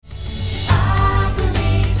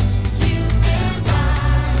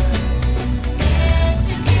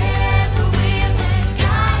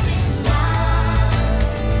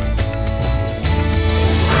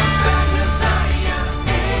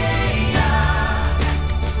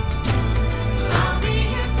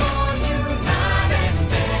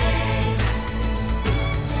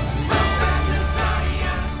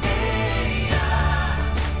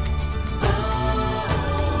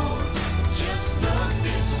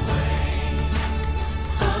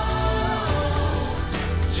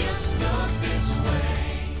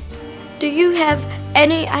Do you have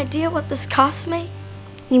any idea what this cost me?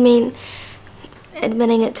 You mean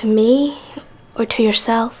admitting it to me or to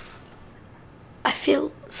yourself? I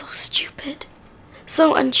feel so stupid,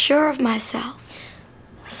 so unsure of myself,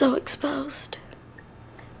 so exposed.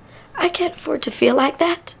 I can't afford to feel like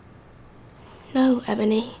that. No,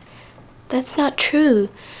 Ebony, that's not true.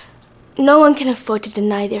 No one can afford to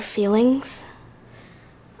deny their feelings.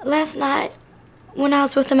 Last night, when I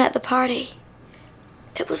was with him at the party,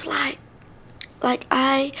 it was like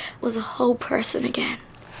I was a whole person again.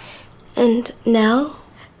 And now?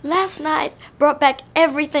 Last night brought back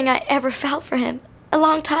everything I ever felt for him a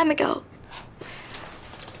long time ago.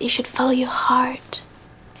 You should follow your heart,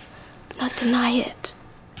 not deny it.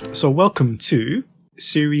 So welcome to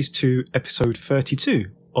Series 2, Episode 32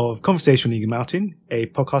 of Conversation on Eagle Mountain, a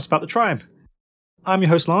podcast about the tribe. I'm your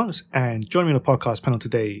host, Lance, and joining me on the podcast panel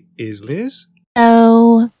today is Liz.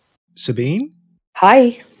 Hello. Sabine.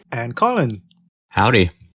 Hi. And Colin.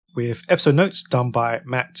 Howdy. With episode notes done by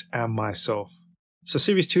Matt and myself. So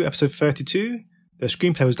Series 2, Episode 32, the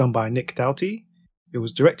screenplay was done by Nick Doughty, it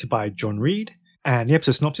was directed by John Reed, and the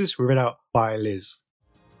episode synopsis were read out by Liz.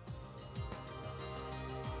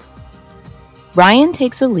 Ryan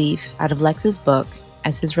takes a leaf out of Lex's book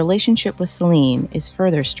as his relationship with Celine is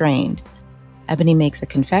further strained. Ebony makes a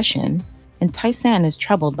confession, and Tai-San is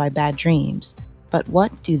troubled by bad dreams. But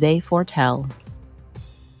what do they foretell?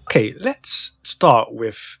 Okay, let's start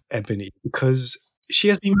with Ebony, because she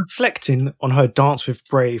has been reflecting on her dance with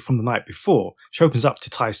Bray from the night before. She opens up to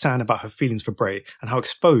Tai-San about her feelings for Bray and how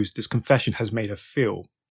exposed this confession has made her feel.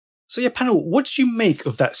 So yeah, panel, what did you make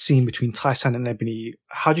of that scene between Tai-San and Ebony?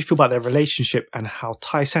 How do you feel about their relationship and how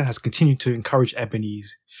Tai-San has continued to encourage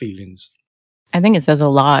Ebony's feelings? I think it says a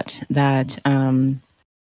lot that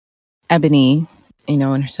Ebony,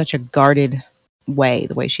 in such a guarded way,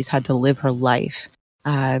 the way she's had to live her life,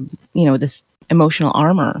 this emotional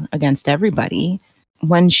armor against everybody.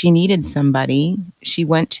 When she needed somebody, she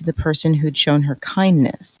went to the person who'd shown her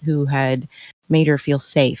kindness, who had made her feel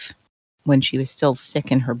safe when she was still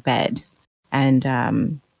sick in her bed. And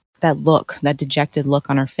that dejected look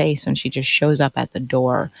on her face when she just shows up at the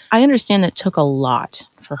door. I understand that took a lot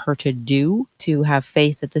for her to do, to have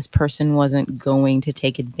faith that this person wasn't going to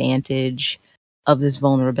take advantage of this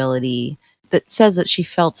vulnerability. That says that she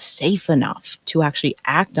felt safe enough to actually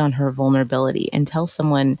act on her vulnerability and tell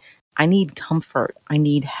someone, I need comfort, I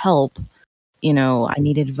need help, I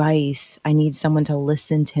need advice, I need someone to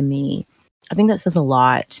listen to me. I think that says a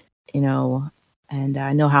lot, and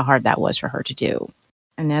I know how hard that was for her to do.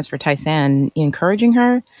 And as for Tai-San encouraging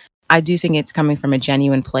her, I do think it's coming from a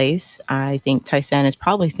genuine place. I think Tai-San is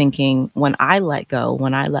probably thinking, when I let go,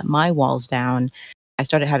 when I let my walls down, I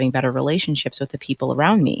started having better relationships with the people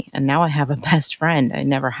around me. And now I have a best friend. I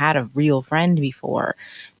never had a real friend before.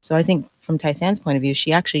 So I think from Tai-San's point of view,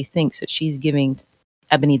 she actually thinks that she's giving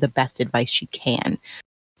Ebony the best advice she can.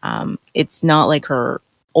 It's not like her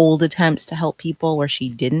old attempts to help people where she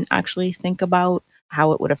didn't actually think about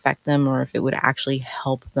how it would affect them or if it would actually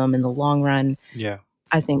help them in the long run. Yeah.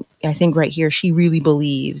 I think right here, she really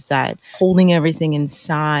believes that holding everything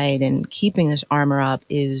inside and keeping this armor up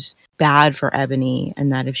is bad for Ebony,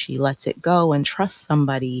 and that if she lets it go and trusts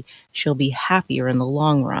somebody, she'll be happier in the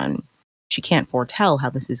long run. She can't foretell how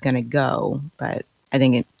this is going to go, but I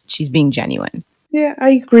think she's being genuine. Yeah, I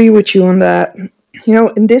agree with you on that.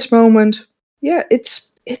 In this moment, yeah, it's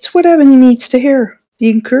what Ebony needs to hear. The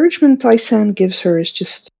encouragement Tai-San gives her is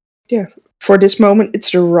just, for this moment,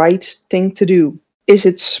 it's the right thing to do. Is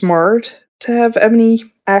it smart to have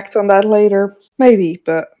Ebony act on that later? Maybe,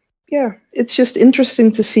 but yeah, it's just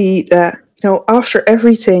interesting to see that, after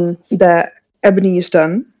everything that Ebony has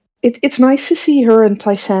done, it's nice to see her and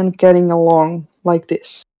Tai-San getting along like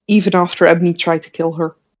this, even after Ebony tried to kill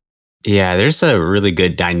her. Yeah, there's a really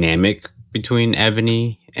good dynamic between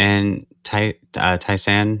Ebony and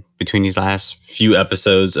Tai-San between these last few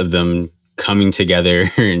episodes of them coming together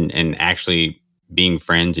and actually being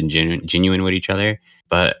friends and genuine with each other.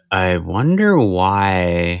 But I wonder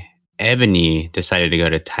why Ebony decided to go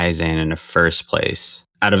to Tai-San in the first place.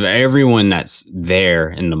 Out of everyone that's there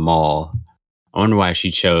in the mall, I wonder why she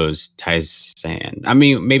chose Tai-San. I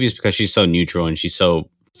mean, maybe it's because she's so neutral and she's so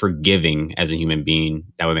forgiving as a human being.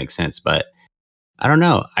 That would make sense. But I don't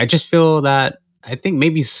know. I just feel that I think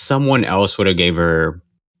maybe someone else would have gave her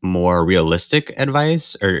more realistic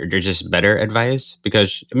advice or just better advice.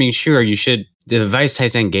 Because, I mean, sure, you should. The advice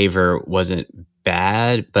Tai-San gave her wasn't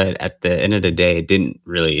bad, but at the end of the day, it didn't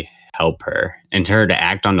really help her. And her to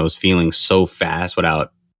act on those feelings so fast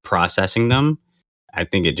without processing them, I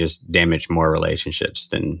think it just damaged more relationships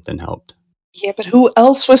than helped. Yeah, but who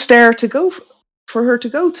else was there to go for her to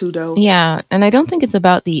go to, though. Yeah, and I don't think it's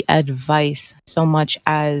about the advice so much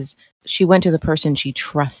as she went to the person she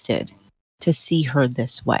trusted to see her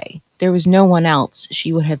this way. There was no one else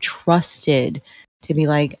she would have trusted to be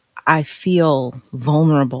like, I feel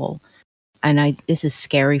vulnerable and this is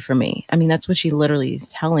scary for me. I mean, that's what she literally is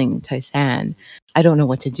telling Tai-San. I don't know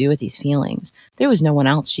what to do with these feelings. There was no one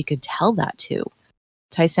else she could tell that to.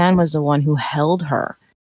 Tai-San was the one who held her.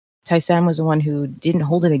 Tai-San was the one who didn't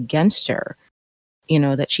hold it against her,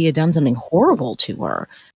 that she had done something horrible to her.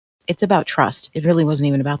 It's about trust. It really wasn't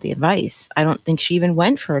even about the advice. I don't think she even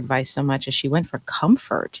went for advice so much as she went for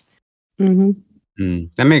comfort. Mm-hmm.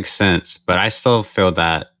 That makes sense. But I still feel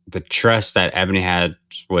that the trust that Ebony had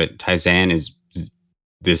with Tai-San is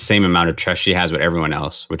the same amount of trust she has with everyone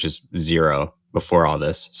else, which is 0 before all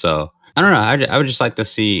this. So I don't know. I would just like to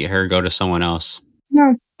see her go to someone else.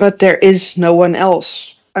 No, but there is no one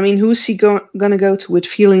else. I mean, who's he gonna go to with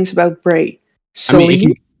feelings about Bray?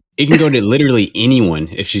 Celine? It can go to literally anyone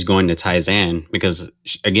if she's going to Tai-San, because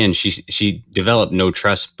again, she developed no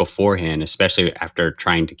trust beforehand, especially after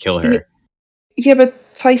trying to kill her. Yeah,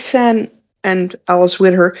 but Tai-San, and Alice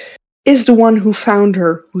with her, is the one who found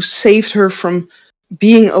her, who saved her from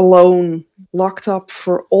being alone, locked up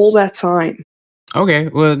for all that time. Okay,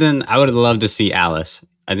 well then I would have loved to see Alice.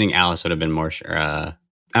 I think Alice would have been more I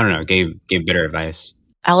don't know, gave better advice.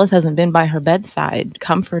 Alice hasn't been by her bedside,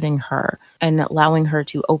 comforting her and allowing her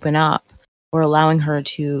to open up or allowing her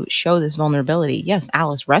to show this vulnerability. Yes,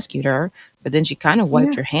 Alice rescued her, but then she kind of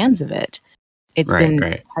wiped her hands of it. It's been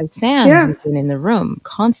Tai-San who's been in the room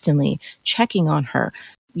constantly checking on her.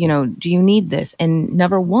 Do you need this? And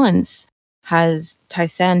never once has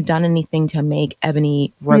Tai-San done anything to make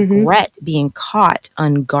Ebony regret being caught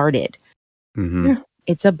unguarded. Mm-hmm. Yeah.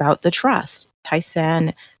 It's about the trust.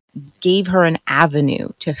 Tai-San gave her an avenue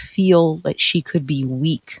to feel like she could be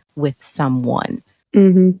weak with someone.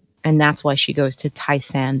 Mm-hmm. And that's why she goes to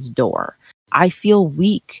Tai-San's door. I feel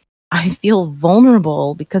weak. I feel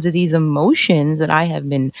vulnerable because of these emotions that I have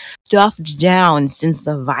been stuffed down since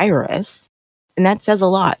the virus. And that says a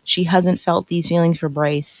lot. She hasn't felt these feelings for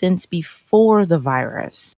Bray since before the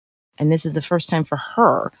virus. And this is the first time for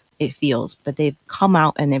her, it feels, that they've come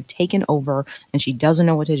out and they've taken over and she doesn't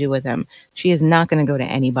know what to do with them. She is not going to go to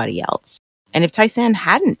anybody else. And if Tai-San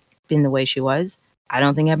hadn't been the way she was, I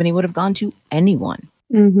don't think Ebony would have gone to anyone.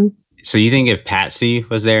 Mm-hmm. So you think if Patsy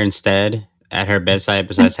was there instead at her bedside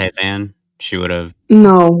besides Tai-San, she would have?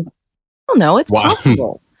 No. Oh, no, it's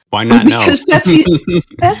possible. Why not?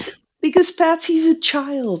 Because Patsy's a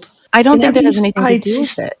child. I don't think that has anything to do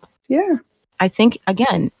with it. Yeah. I think,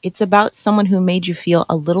 again, it's about someone who made you feel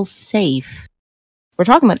a little safe. We're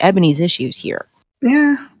talking about Ebony's issues here.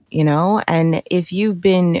 Yeah. And if you've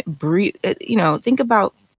been, think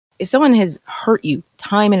about if someone has hurt you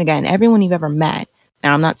time and again, everyone you've ever met.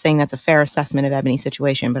 Now, I'm not saying that's a fair assessment of Ebony's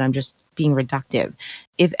situation, but I'm just being reductive.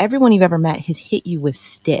 If everyone you've ever met has hit you with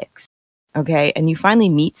sticks, okay, and you finally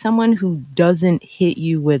meet someone who doesn't hit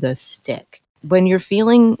you with a stick, when you're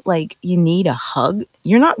feeling like you need a hug,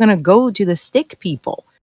 you're not going to go to the stick people.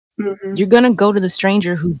 Mm-hmm. You're going to go to the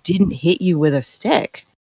stranger who didn't hit you with a stick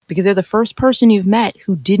because they're the first person you've met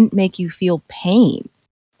who didn't make you feel pain.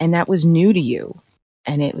 And that was new to you.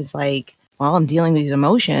 And it was like, well, I'm dealing with these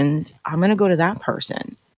emotions. I'm going to go to that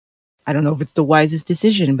person. I don't know if it's the wisest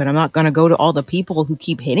decision, but I'm not going to go to all the people who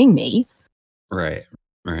keep hitting me. Right.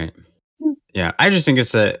 Yeah, I just think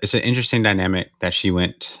it's an interesting dynamic that she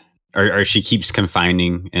went or she keeps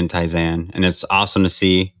confining in Tai-San, and it's awesome to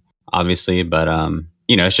see, obviously. But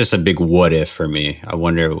it's just a big what if for me. I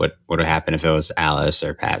wonder what would happen if it was Alice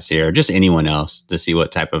or Patsy or just anyone else, to see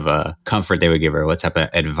what type of comfort they would give her, what type of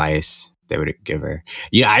advice they would give her.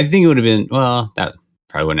 Yeah, I think it would have been, well, that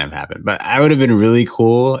probably wouldn't have happened, but I would have been really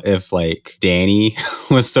cool if like Danny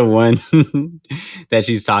was the one that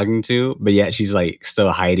she's talking to, but yet she's like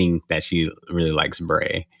still hiding that she really likes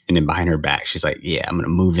Bray. And then behind her back, she's like, yeah, I'm going to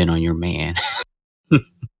move in on your man.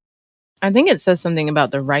 I think it says something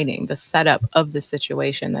about the writing, the setup of the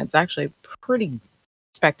situation that's actually pretty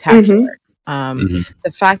spectacular.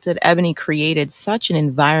 The fact that Ebony created such an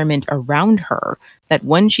environment around her that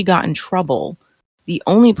when she got in trouble, the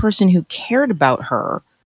only person who cared about her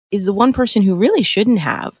is the one person who really shouldn't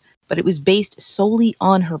have, but it was based solely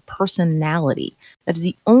on her personality. That is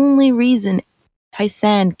the only reason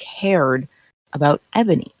Tai-San cared about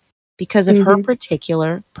Ebony, because of her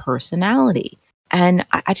particular personality. And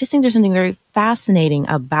I just think there's something very fascinating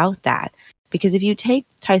about that, because if you take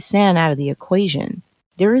Tai-San out of the equation,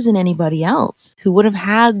 there isn't anybody else who would have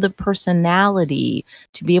had the personality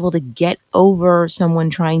to be able to get over someone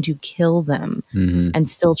trying to kill them and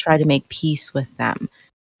still try to make peace with them.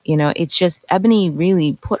 You know, it's just Ebony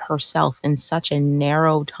really put herself in such a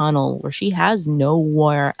narrow tunnel where she has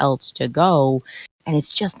nowhere else to go. And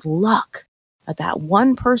it's just luck that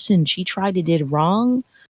one person she tried to did wrong,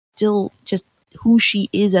 still just who she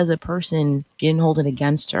is as a person, she didn't hold it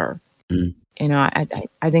against her. Mm. You know,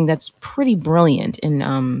 I think that's pretty brilliant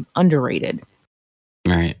and underrated.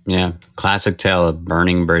 Right. Yeah. Classic tale of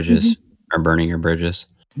burning bridges or burning your bridges.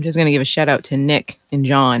 I'm just going to give a shout out to Nick and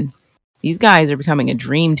John. These guys are becoming a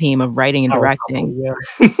dream team of writing and directing.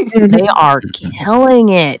 They are killing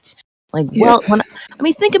it. Like, well,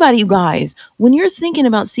 think about it, you guys. When you're thinking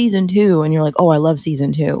about season 2 and you're like, oh, I love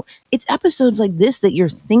season 2, it's episodes like this that you're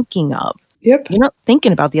thinking of. Yep. You're not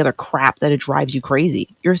thinking about the other crap that it drives you crazy.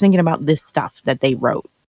 You're thinking about this stuff that they wrote.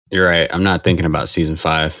 You're right. I'm not thinking about season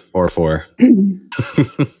 5 or 4.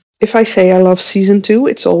 If I say I love season 2,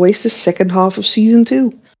 it's always the second half of season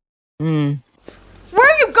 2. Mm. Where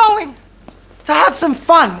are you going? To have some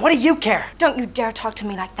fun. What do you care? Don't you dare talk to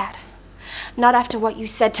me like that. Not after what you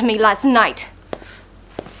said to me last night.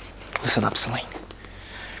 Listen up, Celine.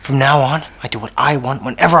 From now on, I do what I want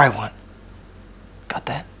whenever I want. Got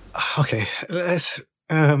that? Okay, let's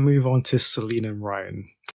move on to Celine and Ryan.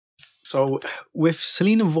 So, with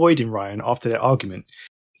Celine avoiding Ryan after their argument,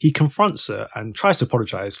 he confronts her and tries to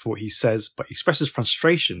apologize for what he says, but expresses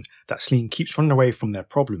frustration that Celine keeps running away from their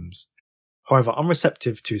problems. However,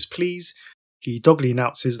 unreceptive to his pleas, he doggedly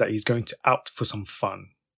announces that he's going out for some fun.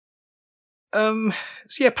 So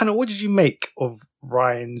yeah, panel, what did you make of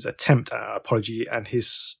Ryan's attempt at an apology and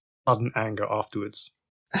his sudden anger afterwards?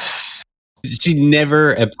 She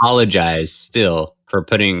never apologized still for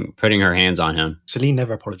putting her hands on him. Celine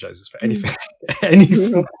never apologizes for anything.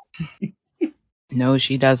 anything. No,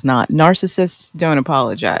 she does not. Narcissists don't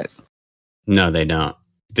apologize. No, they don't.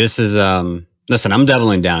 This is listen, I'm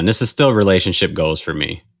doubling down. This is still relationship goals for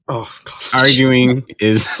me. Oh, God. Arguing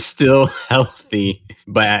is still healthy,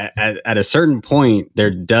 but at a certain point, there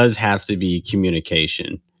does have to be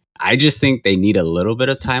communication. I just think they need a little bit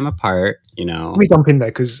of time apart, you know. Let me jump in there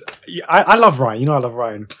because I love Ryan. You know I love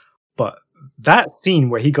Ryan. But that scene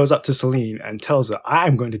where he goes up to Celine and tells her, I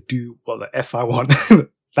am going to do what the F I want,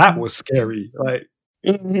 that was scary. Like,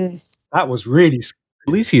 that was really scary.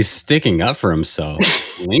 At least he's sticking up for himself.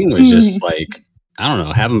 Celine was just like, I don't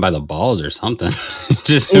know, have him by the balls or something. It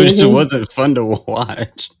just wasn't fun to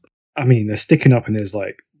watch. I mean, they're sticking up and there's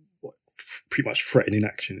like pretty much threatening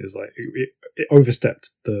action. Is like it overstepped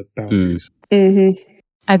the boundaries.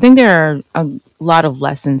 I think there are a lot of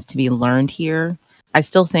lessons to be learned here. I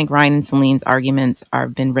still think Ryan and Celine's arguments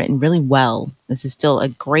have been written really well. This is still a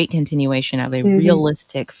great continuation of a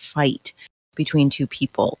realistic fight between two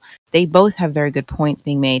people. They both have very good points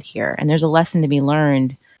being made here, and there's a lesson to be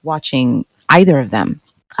learned watching either of them.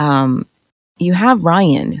 You have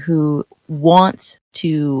Ryan who wants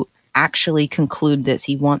to actually conclude this.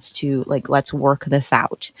 He wants to, like, let's work this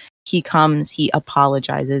out. He comes, he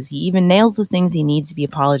apologizes. He even nails the things he needs to be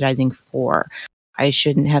apologizing for. I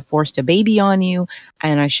shouldn't have forced a baby on you,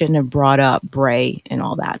 and I shouldn't have brought up Bray and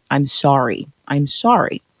all that. I'm sorry. I'm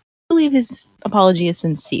sorry. I believe his apology is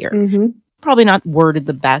sincere. Probably not worded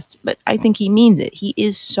the best, but I think he means it. He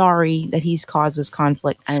is sorry that he's caused this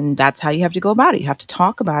conflict, and that's how you have to go about it. You have to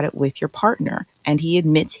talk about it with your partner, and he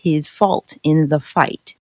admits his fault in the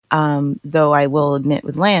fight. Though I will admit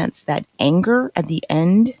with Lance that anger at the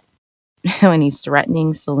end, when he's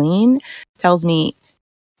threatening Celine, tells me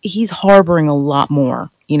he's harboring a lot more.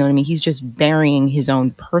 You know what I mean? He's just burying his own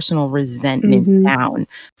personal resentments down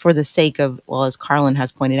for the sake of, well, as Carlin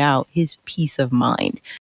has pointed out, his peace of mind.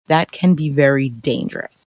 That can be very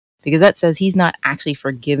dangerous because that says he's not actually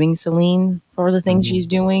forgiving Celine for the things she's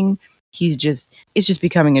doing. It's just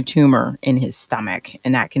becoming a tumor in his stomach,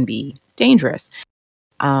 and that can be dangerous.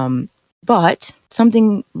 But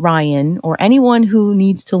something Ryan or anyone who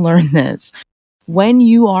needs to learn this, when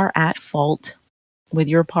you are at fault with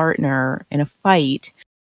your partner in a fight,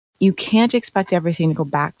 you can't expect everything to go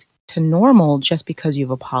back to normal just because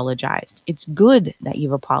you've apologized. It's good that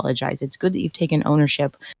you've apologized. It's good that you've taken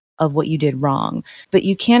ownership of what you did wrong, but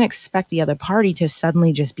you can't expect the other party to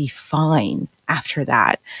suddenly just be fine after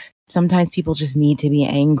that. Sometimes people just need to be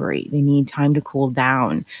angry. They need time to cool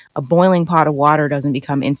down. A boiling pot of water doesn't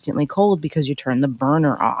become instantly cold because you turn the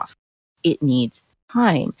burner off. It needs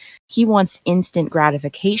time. He wants instant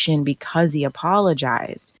gratification because he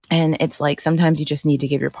apologized. And it's like sometimes you just need to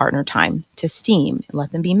give your partner time to steam and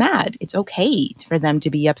let them be mad. It's okay for them to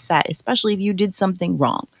be upset, especially if you did something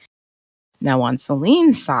wrong. Now on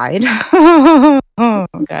Celine's side,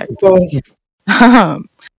 okay.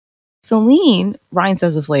 Celine, Ryan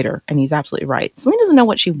says this later, and he's absolutely right. Celine doesn't know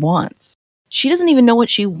what she wants. She doesn't even know what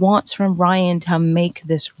she wants from Ryan to make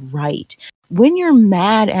this right. When you're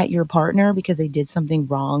mad at your partner because they did something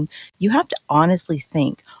wrong, you have to honestly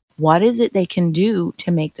think, what is it they can do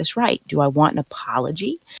to make this right? Do I want an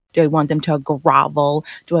apology? Do I want them to grovel?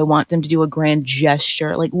 Do I want them to do a grand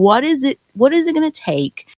gesture? Like, what is it going to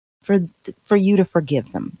take for you to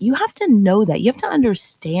forgive them? You have to know that. You have to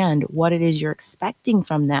understand what it is you're expecting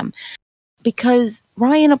from them, because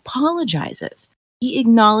Ryan apologizes. He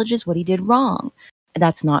acknowledges what he did wrong.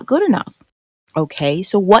 That's not good enough. Okay,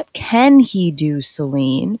 so what can he do,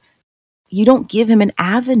 Celine? You don't give him an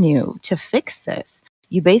avenue to fix this.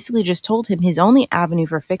 You basically just told him his only avenue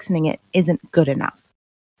for fixing it isn't good enough.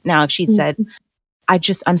 Now, if she'd said,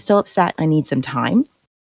 I'm still upset. I need some time.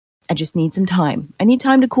 I just need some time. I need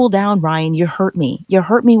time to cool down, Ryan. You hurt me. You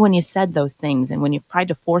hurt me when you said those things and when you tried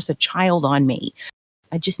to force a child on me.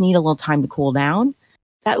 I just need a little time to cool down.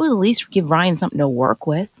 That would at least give Ryan something to work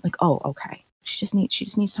with. Like, oh, okay. She just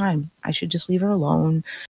needs time. I should just leave her alone,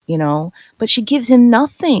 you know? But she gives him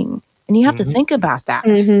nothing. And you have to think about that.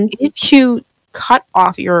 If you cut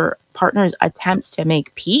off your partner's attempts to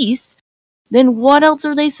make peace, then what else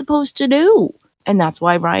are they supposed to do? And that's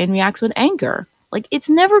why Ryan reacts with anger. Like, it's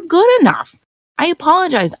never good enough. I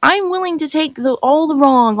apologize. I'm willing to take all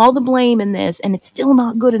the blame in this, and it's still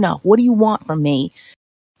not good enough. What do you want from me?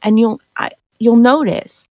 And you'll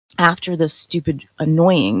notice after this stupid,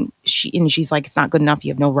 annoying, she's like, it's not good enough.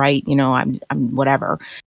 You have no right. You know, I'm whatever.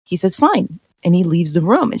 He says, fine. And he leaves the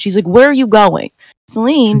room. And she's like, where are you going?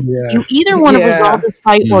 Celine, you either want to resolve this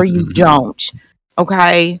fight or you don't.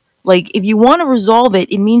 Okay? Like, if you want to resolve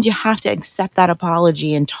it, it means you have to accept that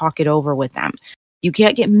apology and talk it over with them. You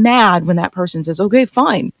can't get mad when that person says, okay,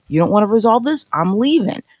 fine. You don't want to resolve this? I'm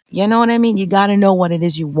leaving. You know what I mean? You got to know what it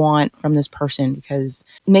is you want from this person, because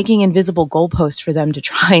making invisible goalposts for them to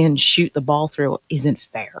try and shoot the ball through isn't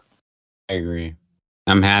fair. I agree.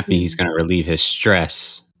 I'm happy he's going to relieve his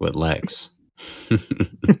stress with Lex. It's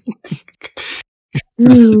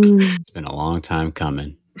been a long time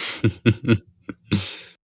coming.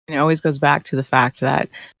 It always goes back to the fact that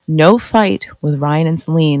no fight with Ryan and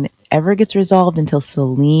Celine ever gets resolved until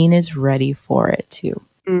Celine is ready for it to.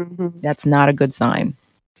 That's not a good sign.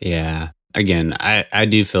 Yeah. Again, I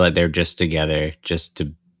do feel like they're just together just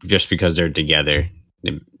because they're together.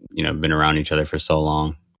 They've, been around each other for so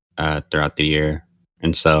long throughout the year.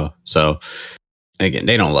 And so again,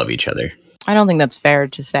 they don't love each other. I don't think that's fair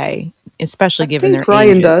to say, especially given their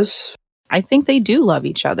Ryan ages. does. I think they do love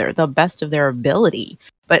each other, the best of their ability.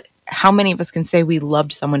 But how many of us can say we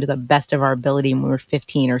loved someone to the best of our ability when we were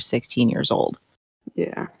 15 or 16 years old?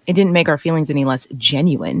 Yeah. It didn't make our feelings any less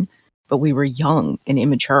genuine, but we were young and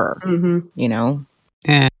immature, you know?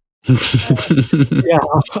 Yeah. Yeah.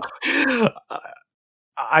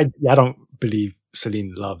 I don't believe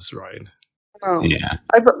Celine loves Ryan. Oh. Yeah.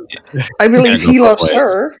 I believe he loves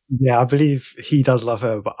her. Yeah, I believe he does love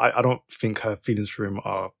her, but I don't think her feelings for him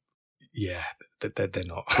are, they're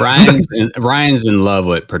not. Ryan's in love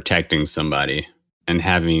with protecting somebody and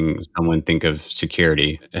having someone think of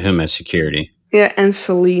him as security. Yeah, and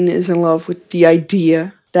Celine is in love with the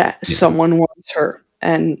idea that someone wants her,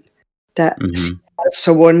 and that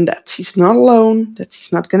someone that she's not alone, that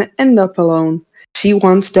she's not going to end up alone. She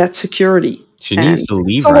wants that security. She needs to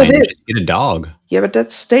leave Ryan and just get a dog. Yeah, but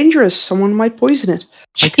that's dangerous. Someone might poison it.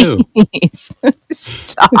 Like who?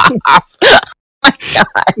 Stop. My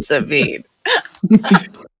God, Sabine.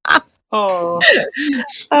 Oh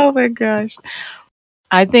my gosh.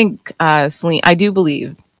 I think Celine, I do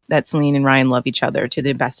believe that Celine and Ryan love each other to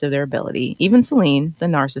the best of their ability. Even Celine, the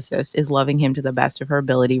narcissist, is loving him to the best of her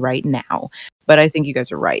ability right now. But I think you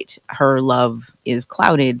guys are right. Her love is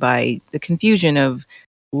clouded by the confusion of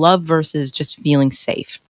love versus just feeling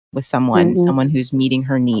safe with someone who's meeting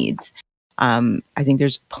her needs. I think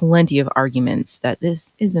there's plenty of arguments that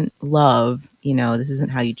this isn't love, this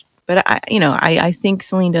isn't how you, but I think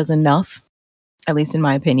Celine does enough, at least in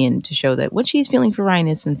my opinion, to show that what she's feeling for Ryan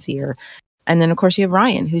is sincere. And then of course you have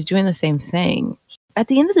Ryan, who's doing the same thing. At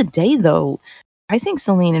the end of the day though, I think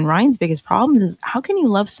Celine and Ryan's biggest problem is, how can you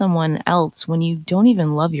love someone else when you don't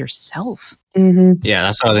even love yourself? Yeah,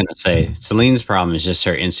 that's what I was going to say. Celine's problem is just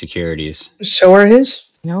her insecurities. So are his.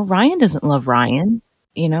 Ryan doesn't love Ryan.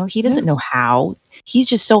 He doesn't know how. He's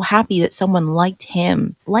just so happy that someone liked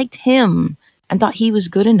him and thought he was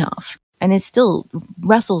good enough. And it still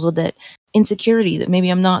wrestles with that insecurity that maybe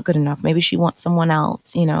I'm not good enough. Maybe she wants someone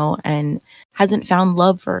else, and hasn't found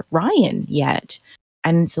love for Ryan yet.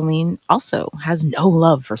 And Celine also has no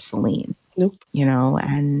love for Celine. Nope.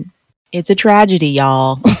 And it's a tragedy,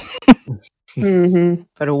 y'all.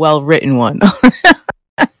 But a well-written one.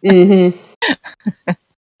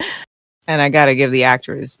 And I got to give the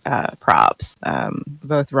actors props.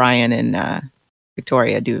 Both Ryan and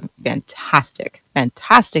Victoria do fantastic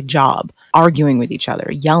job arguing with each other,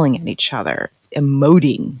 yelling at each other,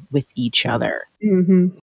 emoting with each other.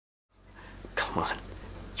 Mm-hmm. Come on.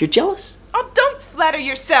 You're jealous? Oh, don't flatter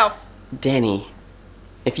yourself. Danny,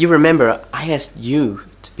 if you remember, I asked you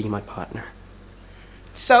to be my partner.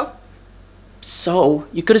 So? So,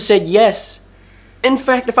 you could have said yes. In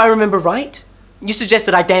fact, if I remember right, you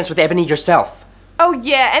suggested I dance with Ebony yourself. Oh,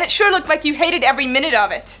 yeah, and it sure looked like you hated every minute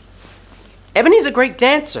of it. Ebony's a great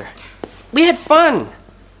dancer. We had fun.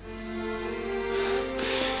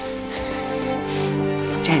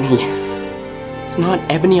 Danny, it's not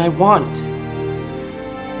Ebony I want.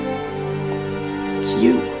 It's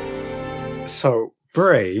you. So,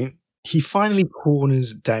 Bray, he finally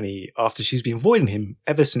corners Danny after she's been avoiding him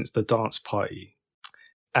ever since the dance party.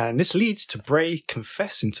 And this leads to Bray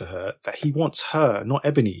confessing to her that he wants her, not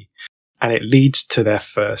Ebony. And it leads to their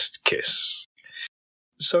first kiss.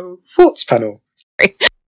 So, thoughts, panel?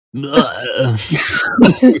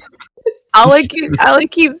 All I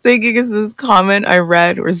keep thinking is this comment I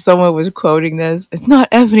read where someone was quoting this. It's not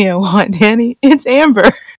Ebony I want, Danny. It's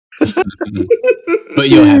Amber. But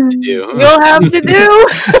you'll have to do. You'll have to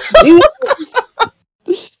do.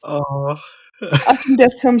 Oh, I think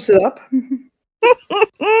that sums it up.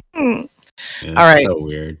 Yeah, All right. So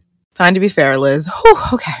weird. Time to be fair, Liz. Whew,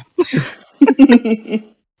 okay.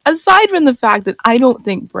 Aside from the fact that I don't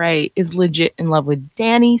think Bray is legit in love with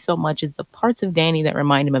Danny so much as the parts of Danny that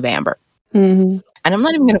remind him of Amber. Mm-hmm. And I'm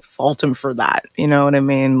not even going to fault him for that. You know what I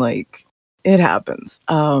mean? Like, it happens.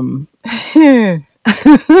 Okay,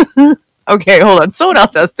 hold on. Someone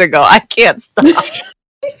else has to go. I can't stop.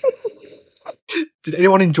 did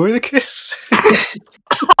anyone enjoy the kiss?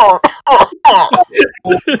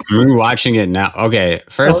 I'm watching it now. Okay,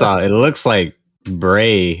 first off, it looks like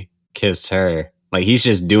Bray kissed her. Like he's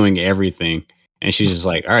just doing everything, and she's just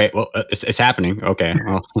like, "All right, well, it's happening. Okay,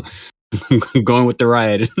 well, going with the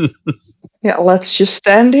ride." Yeah, let's just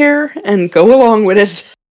stand here and go along with it. It's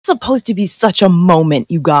supposed to be such a moment,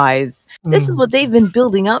 you guys. This is what they've been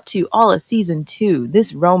building up to all of season 2,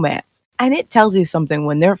 this romance. And it tells you something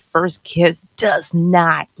when their first kiss does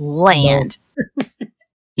not land.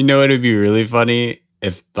 You know, it'd be really funny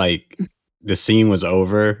if like the scene was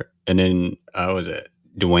over, and then was it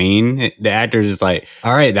Dwayne, the actor, is like,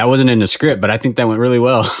 "All right, that wasn't in the script, but I think that went really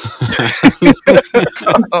well."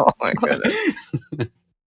 Oh my goodness.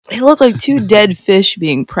 They look like two dead fish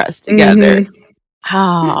being pressed together.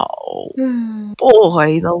 How?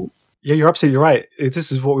 Boy, though. Yeah, you're absolutely right.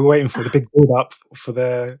 This is what we're waiting for, the big build up for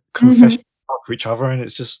their confession for each other, and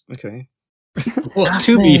it's just okay. Well,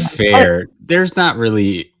 to be fair, there's not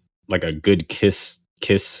really like a good kiss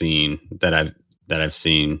scene that I've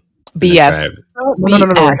seen. BS. No.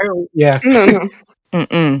 Yeah. No.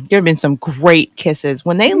 There have been some great kisses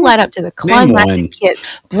when they led up to the climactic kiss.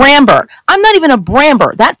 Bramber. I'm not even a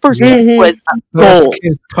Bramber. That first kiss was a gold.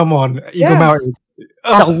 Kiss, come on, Eagle Mountain.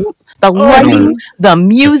 The lighting, the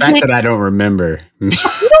music. The fact that I don't remember. You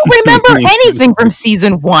don't remember anything from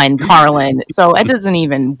season 1, Carlin. So it doesn't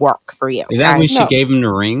even work for you. Is that when she gave him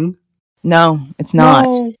the ring? No, it's not.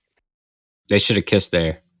 No. They should have kissed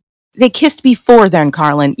there. They kissed before then,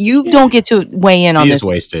 Carlin. You don't get to weigh in on this. She's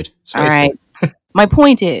wasted. All right. My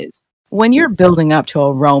point is, when you're building up to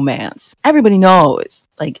a romance, everybody knows,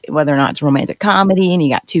 like, whether or not it's romantic comedy and you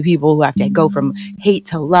got two people who have to go from hate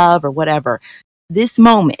to love or whatever. This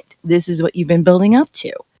moment, this is what you've been building up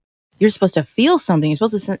to. You're supposed to feel something. You're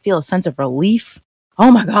supposed to feel a sense of relief.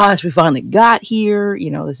 Oh my gosh, we finally got here.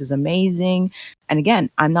 You know, this is amazing. And again,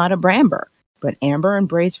 I'm not a Bramber, but Amber and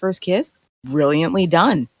Bray's first kiss, brilliantly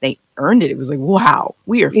done. They earned it. It was like, wow,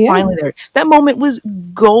 we are finally there. That moment was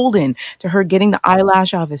golden, to her getting the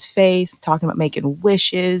eyelash off his face, talking about making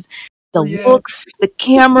wishes, the looks, the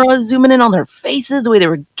camera zooming in on their faces, the way they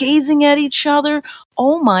were gazing at each other.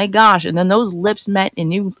 Oh my gosh. And then those lips met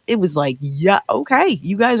and it was like, yeah, okay,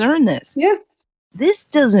 you guys earned this. Yeah. This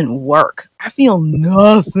doesn't work. I feel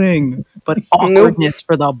nothing but awkwardness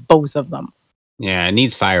for the both of them. Yeah, it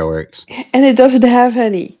needs fireworks. And it doesn't have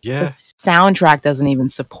any. Yeah. The soundtrack doesn't even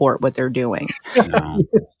support what they're doing. No.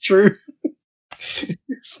 True.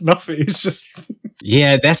 It's nothing. It's just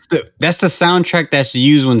Yeah, that's the soundtrack that's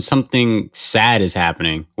used when something sad is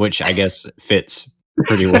happening, which I guess fits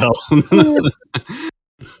pretty well.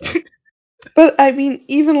 But I mean,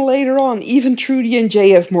 even later on, even Trudy and Jay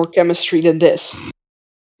have more chemistry than this.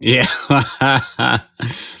 Yeah.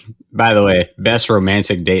 By the way, best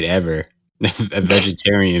romantic date ever. A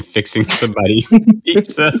vegetarian fixing somebody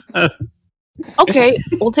pizza. Okay,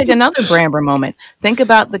 we'll take another Bramber moment. Think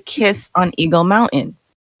about the kiss on Eagle Mountain.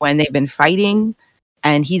 when they've been fighting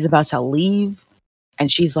and he's about to leave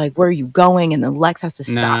and she's like, "Where are you going?" And then Lex has to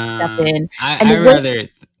step in. And I rather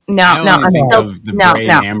think of the Bray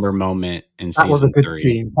and Amber moment in season 3.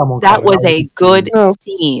 Scene. Come on, that Colin, was a good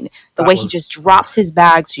scene. The way he just drops his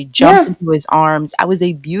bags, she jumps into his arms. That was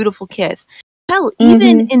a beautiful kiss. Hell,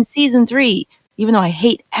 even in season 3, even though I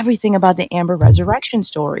hate everything about the Amber resurrection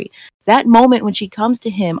story, that moment when she comes to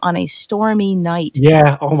him on a stormy night.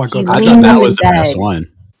 Yeah, oh my God. I thought that was the best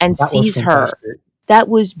one. And sees her. That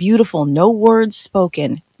was beautiful. No words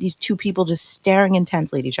spoken. These two people just staring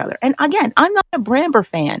intensely at each other. And again, I'm not a Bramber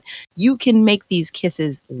fan. You can make these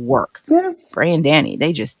kisses work. Yeah. Bray and Danny,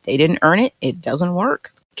 they didn't earn it. It doesn't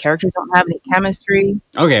work. Characters don't have any chemistry.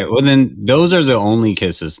 Okay, well then those are the only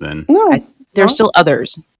kisses then. No. There's still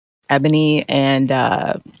others. Ebony and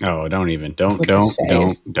oh, don't. Even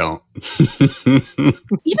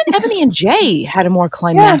Ebony and Jay had a more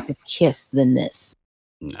climactic kiss than this.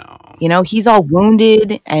 No. You know, he's all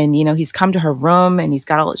wounded and, you know, he's come to her room and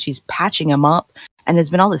she's patching him up and there's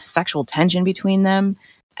been all this sexual tension between them.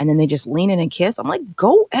 And then they just lean in and kiss. I'm like,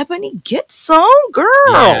 go Ebony, get some, girl.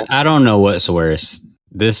 Yeah, I don't know what's worse.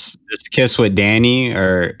 This kiss with Danny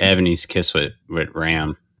or Ebony's kiss with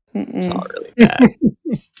Ram. It's all really bad.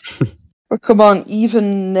 But come on,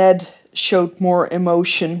 even Ned showed more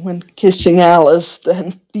emotion when kissing Alice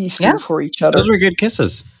than these two for each other. Those were good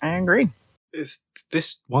kisses. I agree.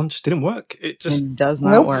 This one just didn't work. It does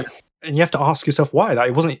not work. And you have to ask yourself why. Like,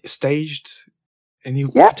 it wasn't staged any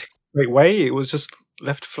particular great way. It was just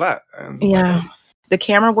left flat. And the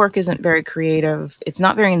camera work isn't very creative. It's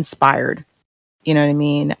not very inspired. You know what I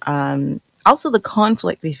mean? Also, the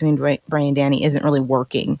conflict between Bray and Danny isn't really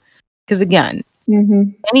working. Because again,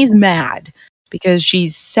 Danny's mad because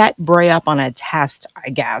she's set Bray up on a test, I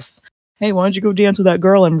guess. Hey, why don't you go dance with that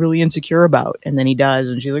girl I'm really insecure about? And then he does.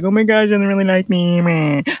 And she's like, oh my God, she doesn't really like me.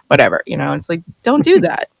 Meh. Whatever. You know, it's like, don't do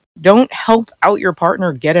that. Don't help out your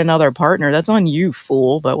partner get another partner. That's on you,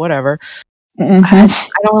 fool. But whatever. I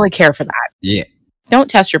don't really care for that. Yeah. Don't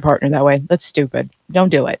test your partner that way. That's stupid. Don't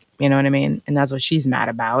do it. You know what I mean? And that's what she's mad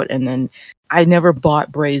about. And then I never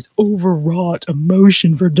bought Bray's overwrought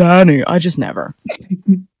emotion for Danny. I just never.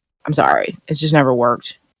 I'm sorry. It's just never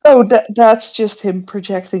worked. Oh, that's just him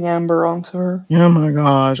projecting Amber onto her. Oh my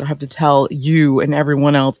gosh. I have to tell you and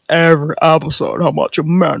everyone else every episode how much you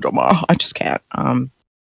meant to me. I just can't.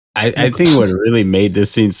 I think what really made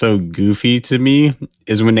this scene so goofy to me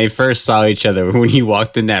is when they first saw each other. When he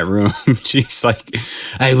walked in that room, she's like,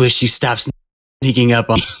 I wish you stopped sneaking up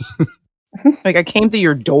on me. Like, I came through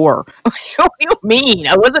your door. What do you mean?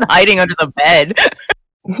 I wasn't hiding under the bed.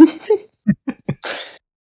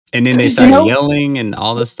 And then they started yelling and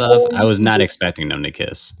all this stuff. I was not expecting them to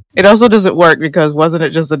kiss. It also doesn't work because wasn't it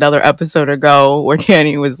just another episode ago where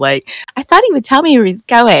Danny was like, I thought he would tell me where he's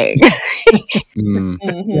going.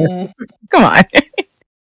 Come on.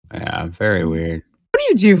 Yeah, very weird. What are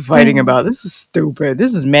you two fighting about? This is stupid.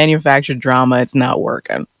 This is manufactured drama. It's not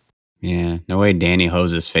working. Yeah, no way Danny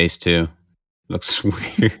hoes his face too. Looks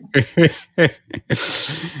weird.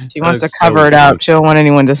 She wants to cover it up. She don't want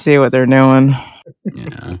anyone to see what they're doing.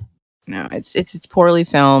 Yeah. No, it's poorly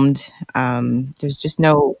filmed. There's just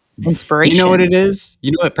no inspiration. You know what it is?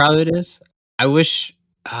 You know what probably it is? I wish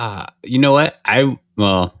you know what? I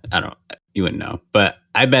don't, you wouldn't know. But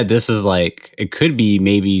I bet this is like, it could be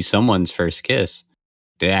maybe someone's first kiss.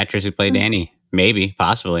 The actress who played Danny. Maybe,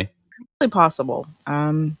 possibly. Really possible.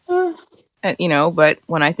 You know, but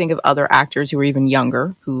when I think of other actors who are even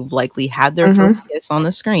younger, who've likely had their first kiss on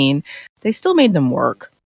the screen, they still made them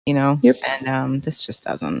work, you know? Yep. And this just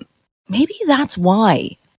doesn't. Maybe that's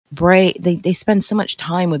why Bray, they spend so much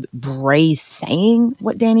time with Bray saying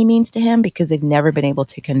what Danny means to him because they've never been able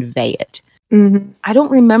to convey it. I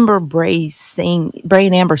don't remember Bray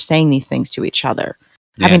and Amber saying these things to each other.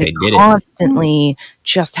 Yeah, having to constantly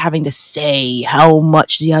just having to say how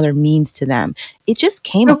much the other means to them. It just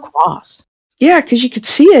came across. Yeah, because you could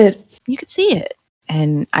see it. You could see it.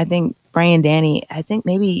 And I think Bray and Danny, I think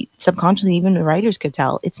maybe subconsciously even the writers could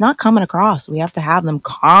tell. It's not coming across. We have to have them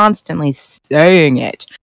constantly saying it,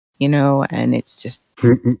 you know, and it's just,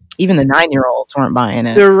 even the 9-year-olds weren't buying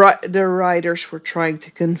it. The writers were trying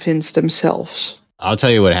to convince themselves. I'll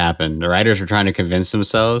tell you what happened. The writers were trying to convince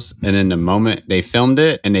themselves, and in the moment they filmed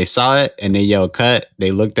it and they saw it and they yelled cut,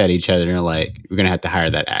 they looked at each other and they're like, we're going to have to hire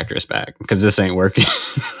that actress back because this ain't working.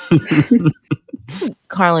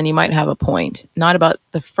 Carlin, you might have a point. Not about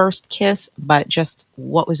the first kiss, but just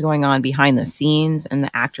what was going on behind the scenes and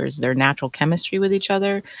the actors, their natural chemistry with each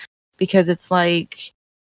other. Because it's like,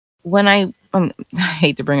 when I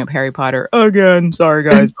hate to bring up Harry Potter again, sorry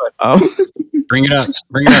guys, but Bring it up.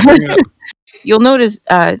 you'll notice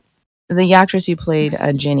the actress who played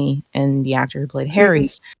Ginny and the actor who played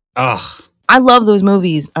Harry. Ugh. I love those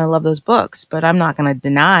movies. I love those books, but I'm not going to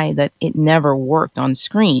deny that it never worked on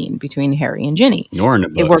screen between Harry and Ginny. Nor in the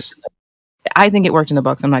books. It worked. I think it worked in the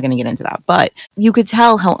books. I'm not going to get into that, but you could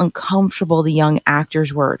tell how uncomfortable the young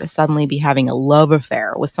actors were to suddenly be having a love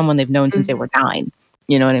affair with someone they've known since they were 9.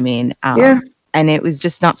 You know what I mean? Yeah. And it was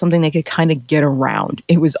just not something they could kind of get around.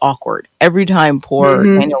 It was awkward. Every time poor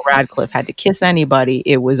Daniel Radcliffe had to kiss anybody,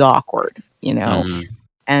 it was awkward, you know?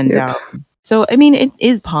 And so, I mean, it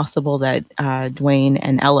is possible that Dwayne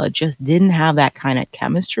and Ella just didn't have that kind of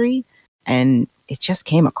chemistry, and it just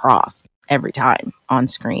came across every time on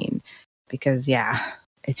screen. Because,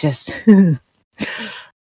 it just...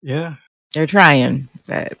 Yeah. They're trying,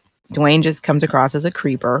 but Dwayne just comes across as a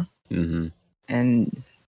creeper. Mm-hmm. And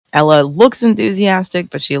Ella looks enthusiastic,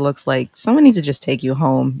 but she looks like someone needs to just take you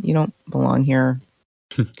home. You don't belong here.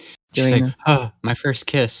 She's like, oh, my first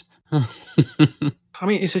kiss. I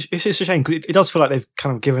mean, it's just a shame because it does feel like they've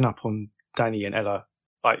kind of given up on Danny and Ella,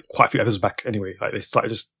 like quite a few episodes back. Anyway, like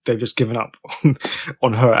they've just given up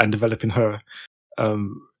on her and developing her.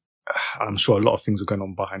 I'm sure a lot of things are going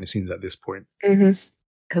on behind the scenes at this point.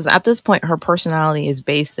 Because at this point, her personality is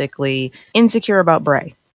basically insecure about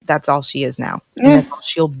Bray. That's all she is now. And that's all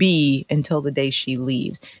she'll be until the day she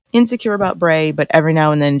leaves. Insecure about Bray, but every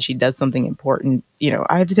now and then she does something important. You know,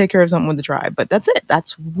 I have to take care of something with the tribe, but that's it.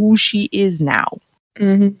 That's who she is now.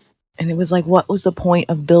 And it was like, what was the point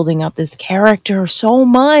of building up this character so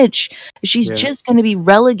much? She's just going to be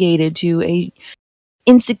relegated to a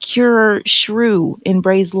insecure shrew in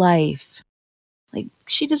Bray's life. Like,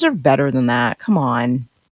 she deserved better than that. Come on.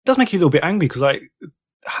 It does make you a little bit angry because, like,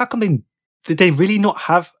 how come did they really not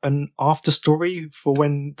have an after story for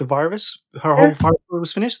when her whole virus story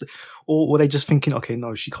was finished? Or were they just thinking, okay,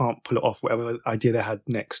 no, she can't pull it off, whatever idea they had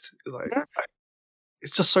next?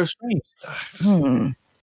 It's just so strange.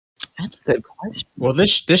 That's a good question. Well,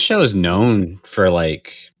 this show is known for,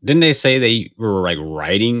 like, didn't they say they were like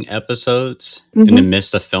writing episodes in the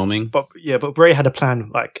midst of filming? But Bray had a plan,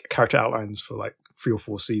 like character outlines for like 3 or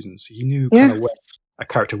 4 seasons. He knew kind of where a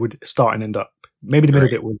character would start and end up. Maybe the middle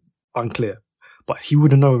bit was unclear, but he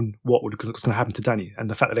would have known what was going to happen to Danny, and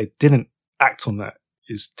the fact that they didn't act on that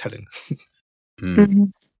is telling.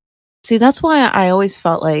 See, that's why I always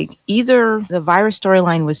felt like either the virus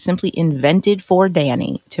storyline was simply invented for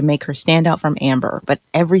Danny to make her stand out from Amber, but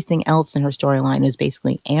everything else in her storyline is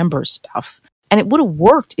basically Amber's stuff. And it would have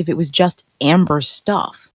worked if it was just Amber's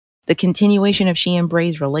stuff. The continuation of she and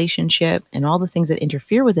Bray's relationship and all the things that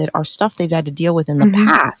interfere with it are stuff they've had to deal with in the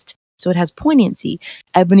past. So it has poignancy.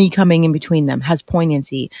 Ebony coming in between them has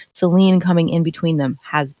poignancy. Celine coming in between them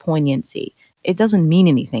has poignancy. It doesn't mean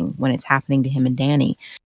anything when it's happening to him and Danny.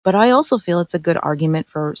 But I also feel it's a good argument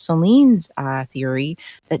for Celine's theory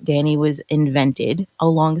that Danny was invented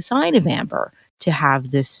alongside of Amber to have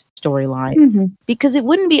this storyline. Because it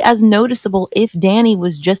wouldn't be as noticeable if Danny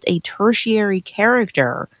was just a tertiary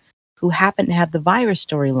character who happened to have the virus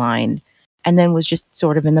storyline and then was just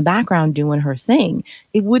sort of in the background doing her thing.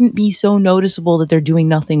 It wouldn't be so noticeable that they're doing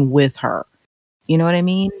nothing with her. You know what I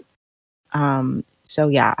mean? So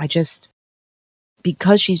yeah,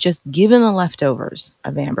 because she's just given the leftovers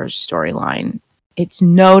of Amber's storyline, it's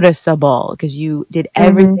noticeable because you did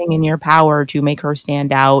everything in your power to make her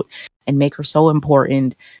stand out and make her so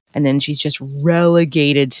important. And then she's just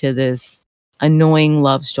relegated to this annoying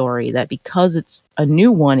love story that because it's a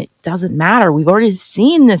new one, it doesn't matter. We've already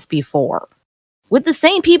seen this before with the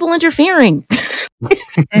same people interfering.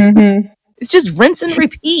 It's just rinse and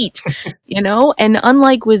repeat, you know? And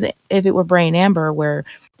unlike with if it were Bray and Amber, where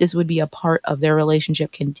this would be a part of their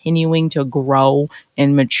relationship continuing to grow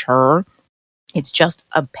and mature, it's just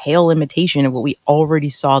a pale imitation of what we already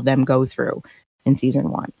saw them go through in season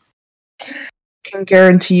 1. Can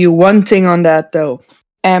guarantee you one thing on that, though.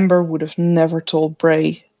 Amber would have never told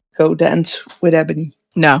Bray, go dance with Ebony.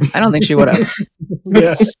 No, I don't think she would have.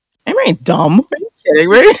 Yeah. Amber ain't dumb. Are you kidding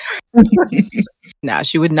me? No,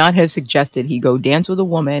 she would not have suggested he go dance with a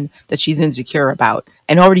woman that she's insecure about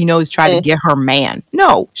and already knows trying to get her man.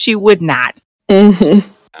 No, she would not.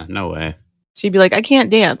 No way. She'd be like, I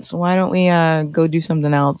can't dance. Why don't we go do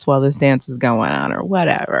something else while this dance is going on or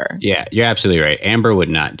whatever? Yeah, you're absolutely right. Amber would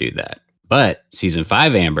not do that. But season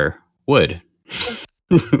 5 Amber would.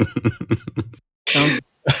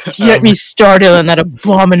 Get me started on that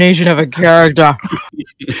abomination of a character.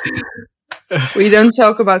 We don't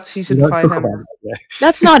talk about season 5 Amber.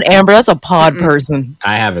 That's not Amber. That's a pod person.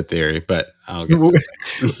 I have a theory, but I'll get We'll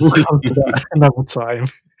come to that another time.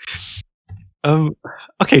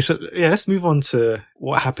 Okay, so yeah, let's move on to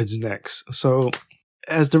what happens next. So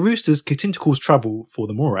As the Roosters continue to cause trouble for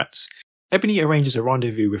the Morats, Ebony arranges a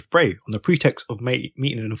rendezvous with Bray on the pretext of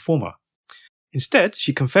meeting an informer. Instead,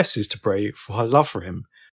 she confesses to Bray for her love for him,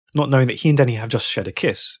 not knowing that he and Danny have just shared a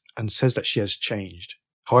kiss, and says that she has changed.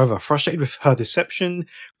 However, frustrated with her deception,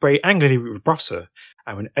 Bray angrily rebuffs her,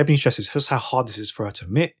 and when Ebony stresses just how hard this is for her to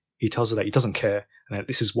admit, he tells her that he doesn't care and that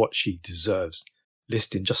this is what she deserves,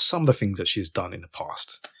 listing just some of the things that she has done in the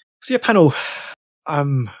past. So yeah, panel,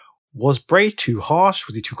 was Bray too harsh?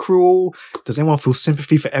 Was he too cruel? Does anyone feel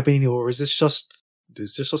sympathy for Ebony, or is this just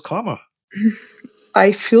karma?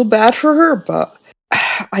 I feel bad for her, but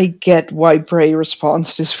I get why Bray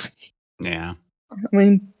responds this way. Yeah. I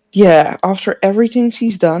mean, yeah, after everything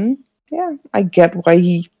she's done, yeah, I get why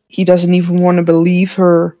he doesn't even want to believe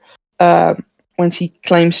her when she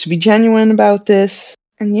claims to be genuine about this.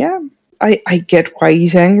 And yeah, I get why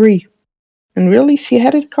he's angry. And really, she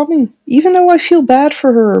had it coming. Even though I feel bad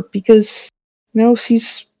for her, because,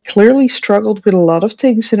 she's clearly struggled with a lot of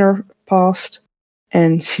things in her past.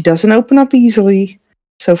 And she doesn't open up easily.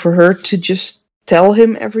 So for her to just tell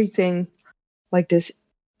him everything like this,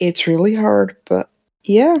 it's really hard. But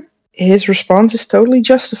yeah, his response is totally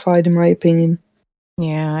justified in my opinion.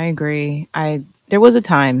 Yeah, I agree. There was a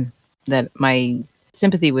time that my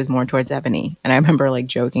sympathy was more towards Ebony, and I remember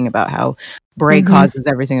joking about how Bray causes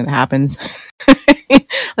everything that happens.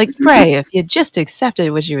 Bray, if you just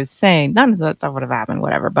accepted what she was saying, none of that stuff would have happened,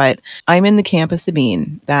 whatever. But I'm in the camp of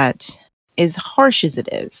Sabine that, as harsh as it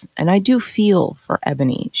is, and I do feel for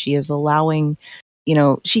Ebony, she is allowing,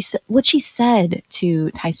 what she said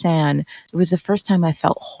to Tai-San, it was the first time I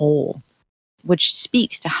felt whole, which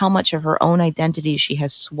speaks to how much of her own identity she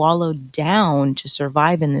has swallowed down to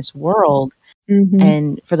survive in this world.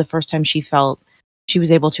 And for the first time, she felt she was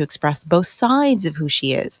able to express both sides of who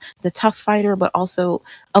she is, the tough fighter, but also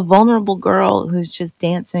a vulnerable girl who's just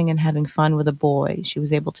dancing and having fun with a boy. She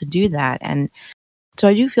was able to do that. And so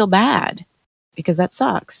I do feel bad because that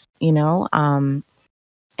sucks, and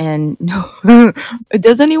no,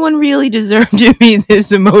 does anyone really deserve to be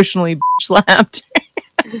this emotionally slapped?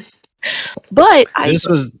 But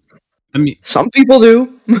some people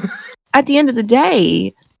do. At the end of the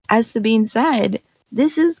day, as Sabine said,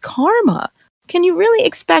 this is karma. Can you really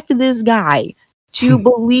expect this guy to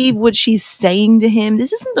believe what she's saying to him?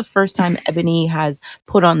 This isn't the first time Ebony has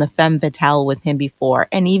put on the femme fatale with him before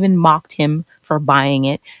and even mocked him for buying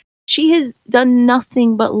it. She has done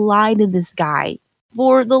nothing but lie to this guy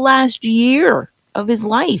for the last year of his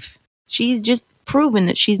life. She's just proven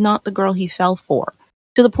that she's not the girl he fell for,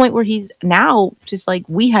 to the point where he's now just like,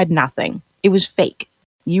 we had nothing. It was fake.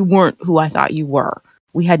 You weren't who I thought you were.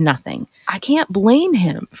 We had nothing. I can't blame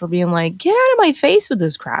him for being like, get out of my face with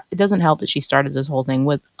this crap. It doesn't help that she started this whole thing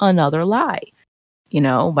with another lie,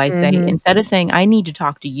 by saying, instead of saying, I need to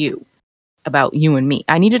talk to you about you and me,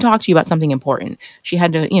 I need to talk to you about something important. She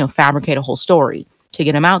had to, fabricate a whole story to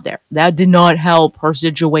get him out there. That did not help her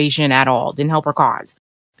situation at all. Didn't help her cause,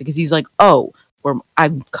 because he's like, oh,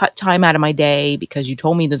 I've cut time out of my day because you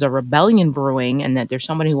told me there's a rebellion brewing and that there's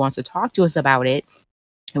somebody who wants to talk to us about it.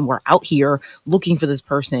 And we're out here looking for this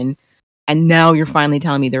person. And now you're finally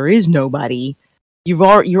telling me there is nobody.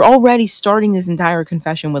 You're already starting this entire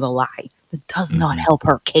confession with a lie that does not help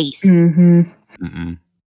her case.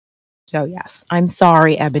 So yes, I'm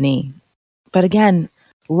sorry, Ebony. But again,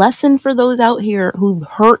 lesson for those out here who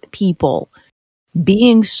hurt people.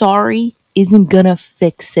 Being sorry isn't going to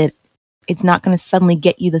fix it. It's not going to suddenly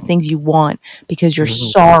get you the things you want because you're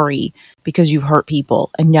sorry because you've hurt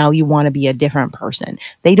people and now you want to be a different person.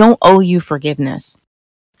 They don't owe you forgiveness.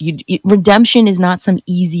 Redemption is not some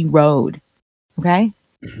easy road. Okay?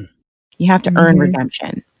 You have to earn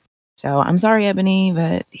redemption. So I'm sorry, Ebony,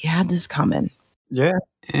 but you had this coming. Yeah.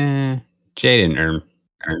 Jay didn't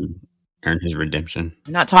earn his redemption.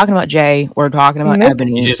 We're not talking about Jay. We're talking about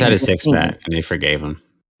Ebony. He just had a six-pack and they forgave him.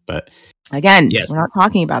 But again, yes, we're not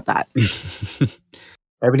talking about that.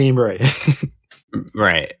 Ebony and Bray.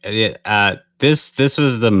 Right. This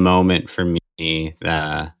was the moment for me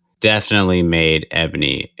that definitely made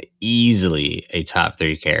Ebony easily a top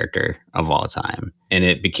 3 character of all time. And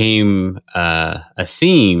it became a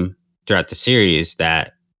theme throughout the series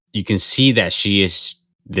that you can see that she is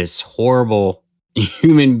this horrible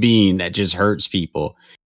human being that just hurts people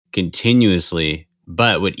continuously.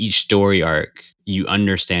 But with each story arc, you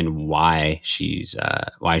understand why she's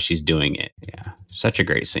doing it. Yeah, such a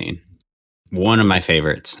great scene. One of my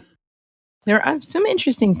favorites. There are some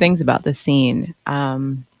interesting things about the scene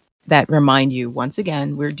that remind you, once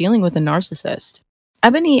again, we're dealing with a narcissist.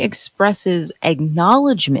 Ebony expresses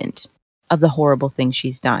acknowledgement of the horrible things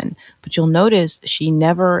she's done, but you'll notice she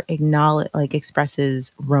never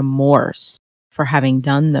expresses remorse. for having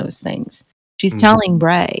done those things. She's telling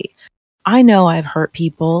Bray, I know I've hurt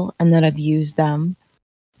people and that I've used them,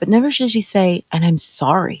 but never should she say, and I'm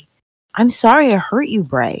sorry. I'm sorry I hurt you,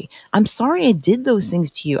 Bray. I'm sorry I did those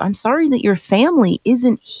things to you. I'm sorry that your family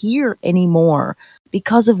isn't here anymore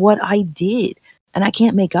because of what I did. And I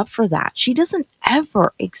can't make up for that. She doesn't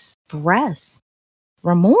ever express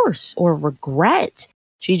remorse or regret.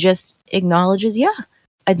 She just acknowledges, yeah,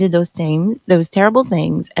 I did those things, those terrible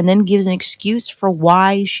things, and then gives an excuse for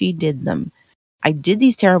why she did them. I did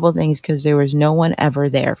these terrible things because there was no one ever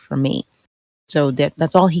there for me. So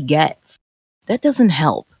that's all he gets. That doesn't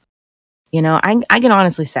help. You know, I can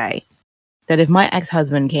honestly say that if my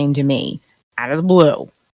ex-husband came to me out of the blue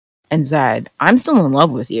and said, I'm still in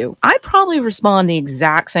love with you, I'd probably respond the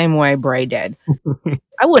exact same way Bray did.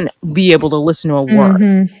 I wouldn't be able to listen to a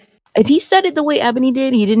word. If he said it the way Ebony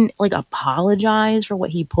did, he didn't like apologize for what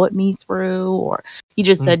he put me through, or he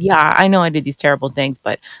just said, yeah, I know I did these terrible things,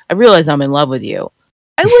 but I realize I'm in love with you.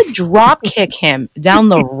 I would drop kick him down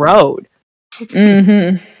the road.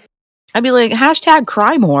 I'd be like, hashtag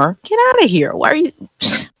cry more. Get out of here. Why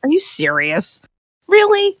are you serious?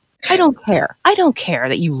 Really? I don't care. I don't care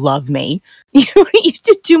that you love me. You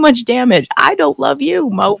did too much damage. I don't love you,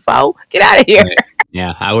 mofo. Get out of here.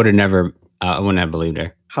 Yeah, I would have never, I wouldn't have believed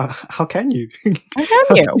her. How can you? How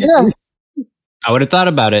can you? Yeah. I would have thought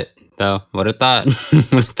about it, though. Would have thought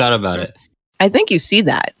about it. I think you see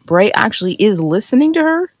that. Bray actually is listening to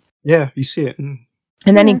her. Yeah, you see it.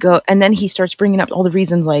 And then he starts bringing up all the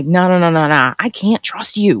reasons like, no, I can't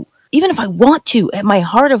trust you. Even if I want to, at my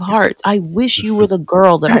heart of hearts, I wish you were the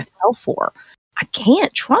girl that I fell for. I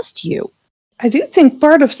can't trust you. I do think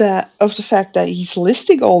part of the fact that he's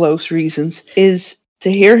listing all those reasons is to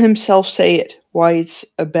hear himself say it, why it's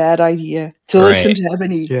a bad idea to listen to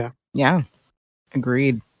Ebony. Yeah.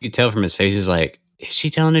 Agreed. You can tell from his face, he's like, is she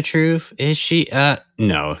telling the truth? Is she?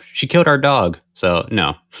 No. She killed our dog. So,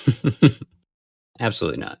 no.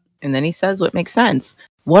 Absolutely not. And then he says what makes sense.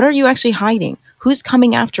 What are you actually hiding? Who's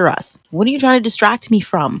coming after us? What are you trying to distract me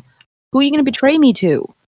from? Who are you going to betray me to?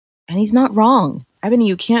 And he's not wrong. Ebony,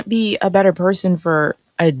 you can't be a better person for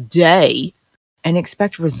a day and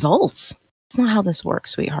expect results. It's not how this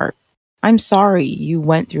works, sweetheart. I'm sorry you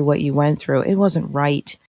went through what you went through. It wasn't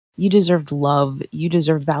right. You deserved love. You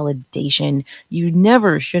deserved validation. You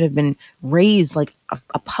never should have been raised like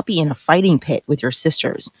a puppy in a fighting pit with your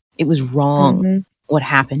sisters. It was wrong what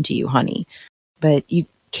happened to you, honey. But you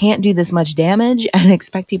can't do this much damage and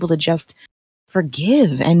expect people to just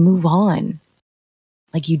forgive and move on.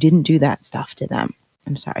 Like you didn't do that stuff to them.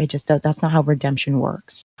 I'm sorry. That's not how redemption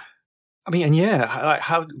works. I mean, and yeah,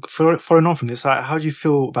 how following on from this, how do you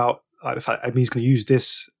feel about like the fact that Ebony's going to use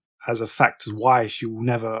this as a fact as why she will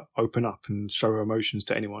never open up and show her emotions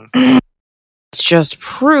to anyone? It's just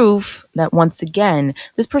proof that once again,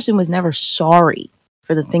 this person was never sorry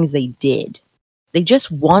for the things they did. They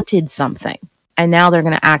just wanted something. And now they're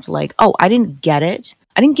going to act like, oh, I didn't get it.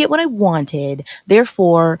 I didn't get what I wanted.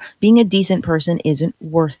 Therefore, being a decent person isn't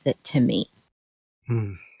worth it to me.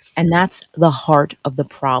 And that's the heart of the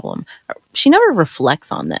problem. She never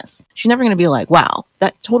reflects on this. She's never going to be like, wow,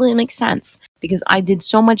 that totally makes sense because I did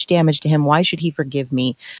so much damage to him. Why should he forgive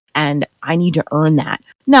me? And I need to earn that.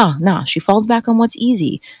 No, she falls back on what's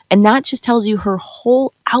easy. And that just tells you her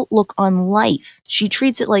whole outlook on life. She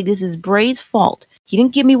treats it like this is Bray's fault. He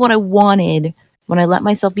didn't give me what I wanted when I let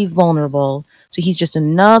myself be vulnerable. So he's just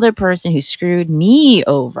another person who screwed me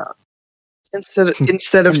over. Instead of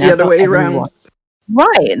the other way around.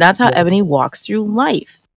 Right. That's how Ebony walks through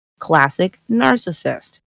life. Classic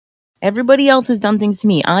narcissist. Everybody else has done things to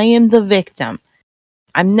me. I am the victim.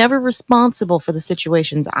 I'm never responsible for the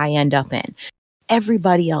situations I end up in.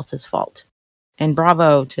 Everybody else's fault. And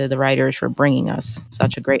bravo to the writers for bringing us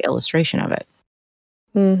such a great illustration of it.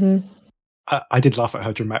 I did laugh at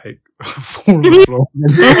her dramatic fall on the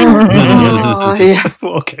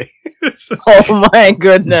floor. Okay. Oh my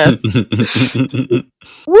goodness.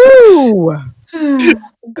 Woo!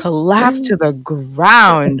 Collapse to the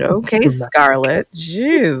ground. Okay, Scarlett.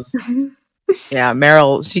 Jeez. Yeah,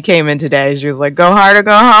 Meryl, she came in today. She was like, go hard or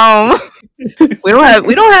go home.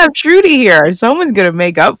 We don't have Trudy here. Someone's gonna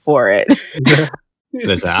make up for it.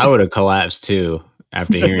 Listen, I would have collapsed too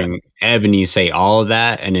after hearing Ebony say all of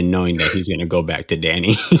that and then knowing that he's gonna go back to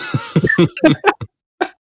Danny.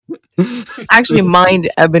 I actually mind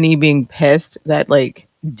Ebony being pissed that like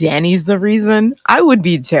Danny's the reason. I would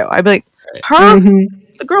be too. I'd be like, her,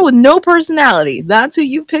 the girl with no personality. That's who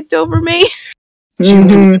you picked over me. She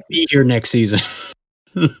won't be here next season.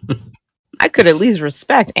 I could at least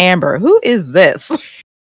respect Amber. Who is this?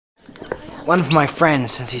 One of my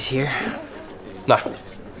friends, since he's here. No.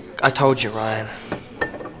 I told you, Ryan.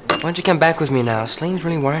 Why don't you come back with me now? Celine's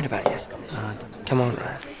really worried about you. Come on,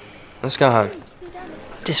 Ryan. Let's go home.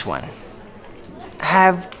 Just one.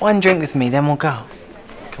 Have one drink with me, then we'll go.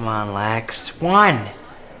 Come on, Lex. One.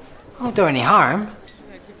 Won't do any harm.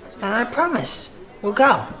 And I promise, we'll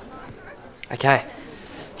go. Okay.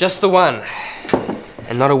 Just the one.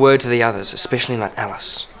 And not a word to the others, especially not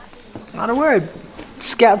Alice. Not a word.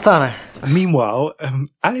 Scouts on her. Meanwhile,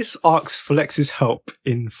 Alice asks for Lex's help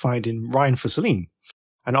in finding Ryan for Celine.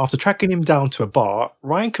 And after tracking him down to a bar,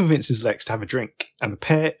 Ryan convinces Lex to have a drink, and the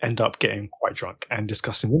pair end up getting quite drunk and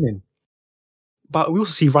discussing women. But we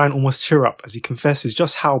also see Ryan almost tear up as he confesses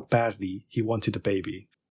just how badly he wanted a baby.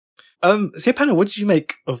 So Panna, what did you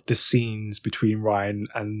make of the scenes between Ryan,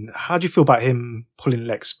 and how do you feel about him pulling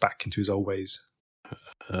Lex back into his old ways?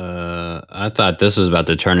 I thought this was about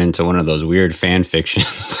to turn into one of those weird fan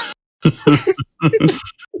fictions.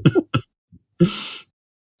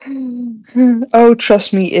 Oh,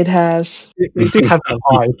 trust me, it has. It did have that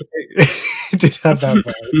vibe. It did have that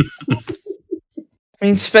vibe. I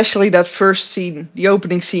mean, especially that first scene, the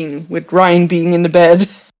opening scene with Ryan being in the bed.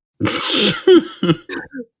 The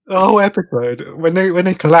whole episode, when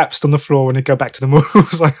they collapsed on the floor, when they go back to the mall, I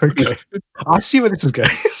was like, okay, I see where this is going.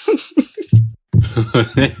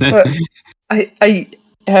 But I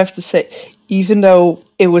have to say, even though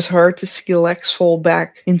it was hard to see Lex fall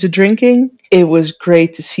back into drinking, it was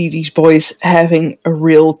great to see these boys having a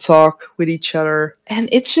real talk with each other. And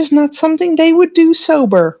it's just not something they would do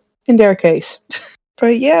sober, in their case.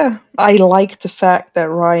 But yeah, I like the fact that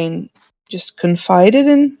Ryan just confided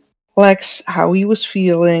in Lex how he was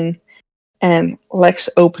feeling, and Lex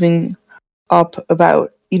opening up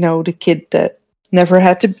about, the kid that never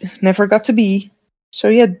got to be. So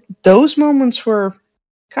yeah, those moments were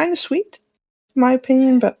kind of sweet, in my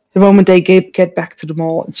opinion. But the moment they get back to the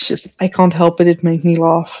mall, it's just, I can't help it. It made me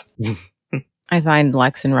laugh. I find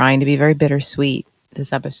Lex and Ryan to be very bittersweet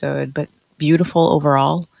this episode, but beautiful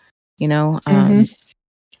overall.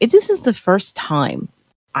 This is the first time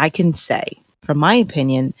I can say, from my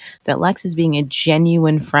opinion, that Lex is being a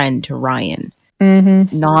genuine friend to Ryan.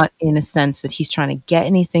 Mm-hmm. Not in a sense that he's trying to get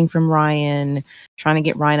anything from Ryan, trying to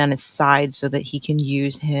get Ryan on his side so that he can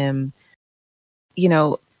use him.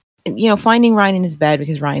 Finding Ryan in his bed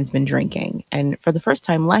because Ryan's been drinking. And for the first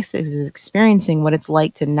time, Lex is experiencing what it's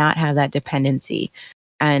like to not have that dependency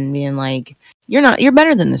and being like, you're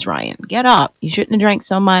better than this, Ryan. Get up. You shouldn't have drank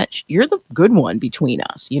so much. You're the good one between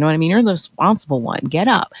us. You know what I mean? You're the responsible one. Get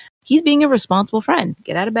up. He's being a responsible friend.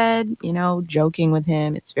 Get out of bed, joking with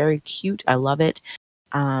him. It's very cute. I love it.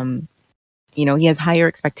 He has higher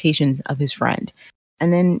expectations of his friend.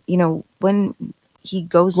 And then, when he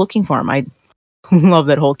goes looking for him, I love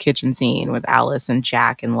that whole kitchen scene with Alice and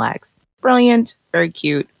Jack and Lex. Brilliant. Very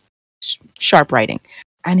cute. Sharp writing.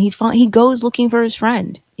 And he goes looking for his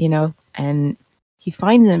friend, and he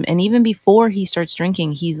finds him. And even before he starts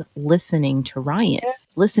drinking, he's listening to Ryan,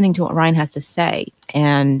 listening to what Ryan has to say,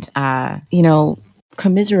 and,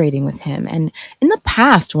 commiserating with him. And in the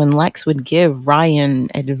past, when Lex would give Ryan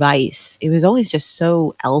advice, it was always just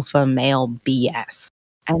so alpha male BS.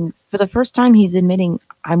 And for the first time, he's admitting,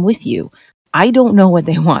 I'm with you. I don't know what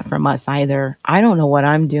they want from us either. I don't know what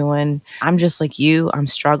I'm doing. I'm just like you. I'm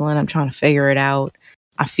struggling. I'm trying to figure it out.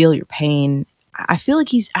 I feel your pain. I feel like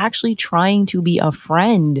he's actually trying to be a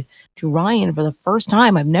friend to Ryan for the first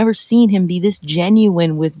time. I've never seen him be this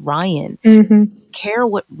genuine with Ryan. Mm-hmm. Care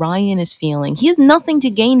what Ryan is feeling. He has nothing to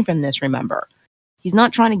gain from this, remember. He's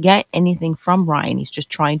not trying to get anything from Ryan. He's just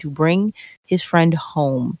trying to bring his friend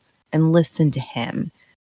home and listen to him.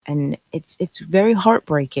 And it's very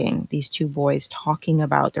heartbreaking, these two boys talking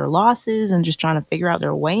about their losses and just trying to figure out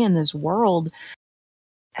their way in this world.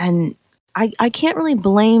 And I can't really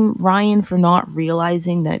blame Ryan for not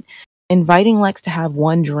realizing that inviting Lex to have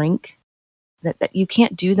one drink, that you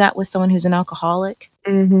can't do that with someone who's an alcoholic.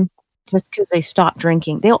 Mm-hmm. Just because they stop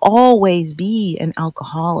drinking. They'll always be an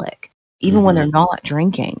alcoholic, even when they're not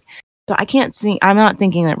drinking. So I'm not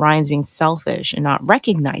thinking that Ryan's being selfish and not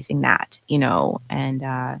recognizing that, and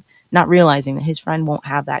not realizing that his friend won't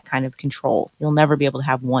have that kind of control. He'll never be able to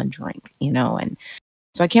have one drink, and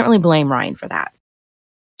so I can't really blame Ryan for that.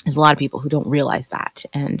 There's a lot of people who don't realize that.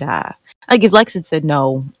 And like if Lex had said,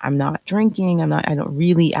 no, I'm not drinking, I don't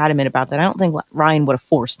really adamant about that. I don't think Ryan would have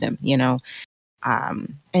forced him,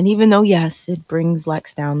 and even though, yes, it brings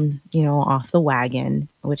Lex down, off the wagon,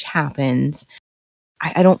 which happens,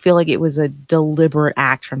 I don't feel like it was a deliberate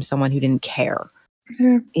act from someone who didn't care.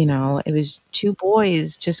 Yeah. It was two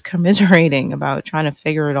boys just commiserating about trying to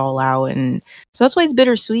figure it all out. And so that's why it's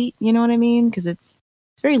bittersweet, you know what I mean? Because it's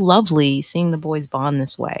very lovely seeing the boys bond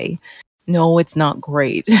this way. no, it's not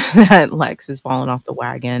great that Lex has fallen off the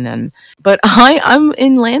wagon. But I'm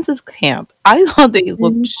in Lance's camp. I thought they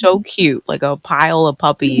looked so cute, like a pile of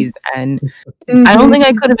puppies, and I don't think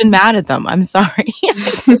I could have been mad at them. I'm sorry.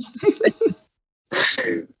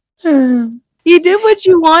 You did what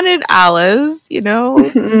you wanted, Alice. You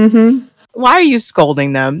know. Why are you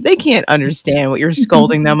scolding them? They can't understand what you're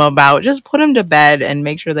scolding them about. Just put them to bed and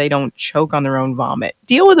make sure they don't choke on their own vomit.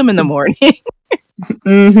 Deal with them in the morning.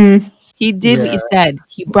 He did what you said.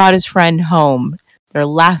 He brought his friend home. They're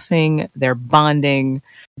laughing. They're bonding.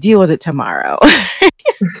 Deal with it tomorrow.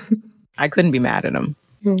 I couldn't be mad at him.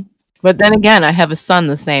 But then again, I have a son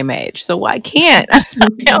the same age, so I can't.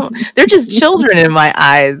 They're just children in my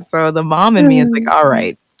eyes. So the mom in me is like, all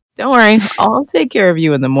right, don't worry. I'll take care of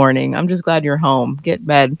you in the morning. I'm just glad you're home. Get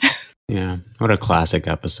bed. Yeah. What a classic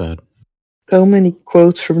episode. So many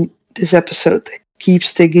quotes from this episode that keep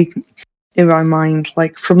sticking in my mind,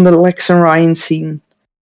 like from the Lex and Ryan scene.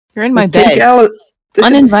 You're in my Take bed.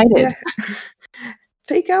 Uninvited. Yeah.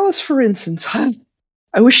 Take Alice, for instance.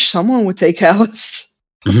 I wish someone would take Alice.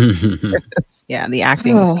 Yeah, the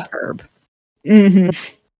acting is superb.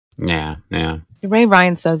 Yeah. Ray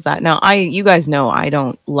Ryan says that. Now, you guys know I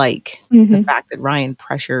don't like the fact that Ryan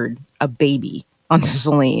pressured a baby onto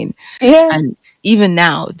Selene. Yeah. And even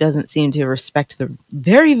now doesn't seem to respect the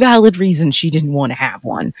very valid reason she didn't want to have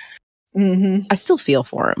one. I still feel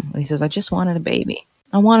for him when he says, I just wanted a baby.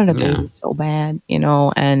 I wanted a baby so bad, you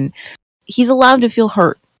know, and he's allowed to feel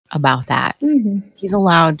hurt about that. He's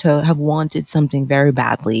allowed to have wanted something very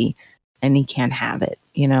badly and he can't have it,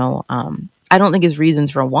 you know. I don't think his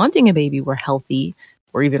reasons for wanting a baby were healthy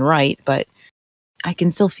or even right, but I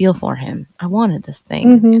can still feel for him. I wanted this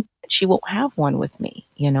thing. She won't have one with me,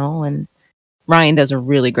 you know, and Ryan does a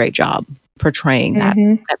really great job portraying that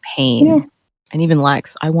pain. Yeah. And even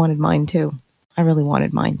Lex, I wanted mine too. I really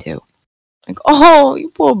wanted mine too. Like, oh, you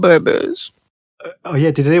poor babies. Oh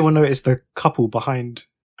yeah, did anyone notice the couple behind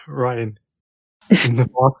Ryan in the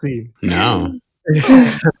bar scene? No. There's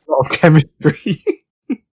a lot of chemistry.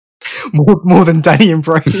 more than Danny and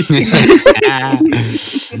Bray.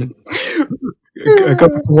 Go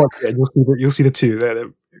watch it and you'll see the two.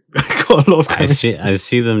 They've got a lot of chemistry. I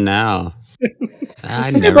see them now.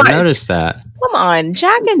 I never noticed that. Come on,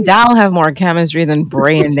 Jack and Dal have more chemistry than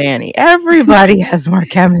Bray and Danny. Everybody has more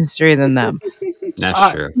chemistry than them.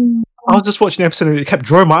 That's true. I was just watching the episode and it kept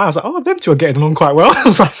drawing my eyes. I was like, oh, them two are getting along quite well. I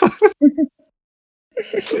was like,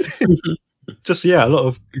 just, a lot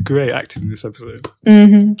of great acting in this episode.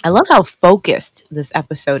 I love how focused this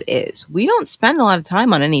episode is. We don't spend a lot of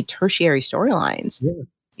time on any tertiary storylines. Yeah.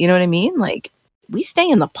 You know what I mean? Like, we stay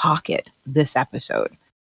in the pocket this episode.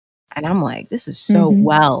 And I'm like, this is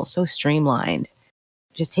so so streamlined.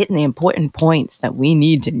 Just hitting the important points that we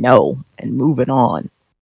need to know and moving on.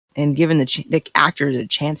 And giving the actors a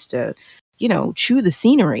chance to, you know, chew the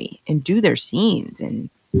scenery and do their scenes. And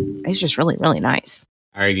it's just really, really nice.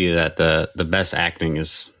 I argue that the best acting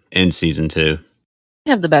is in season 2.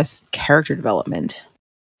 Have the best character development,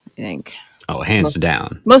 I think. Oh, hands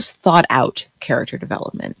down. Most thought out character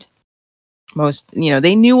development. Most, you know,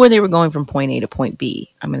 they knew where they were going from point A to point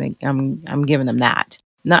B. I'm giving them that.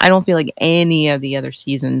 No, I don't feel like any of the other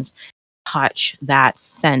seasons touch that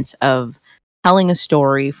sense of telling a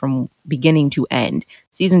story from beginning to end.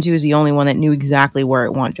 Season 2 is the only one that knew exactly where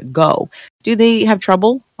it wanted to go. Do they have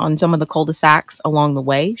trouble on some of the cul-de-sacs along the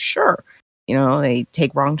way? Sure. You know, they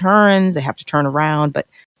take wrong turns, they have to turn around, but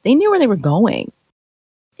they knew where they were going.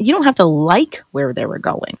 You don't have to like where they were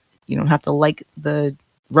going. You don't have to like the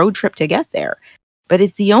road trip to get there. But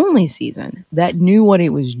it's the only season that knew what it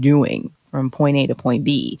was doing from point A to point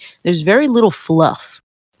B. There's very little fluff,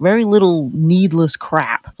 very little needless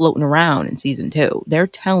crap floating around in season 2. They're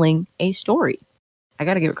telling a story. I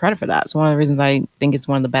got to give it credit for that. It's one of the reasons I think it's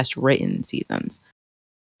one of the best written seasons.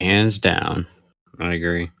 Hands down. I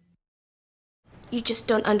agree. You just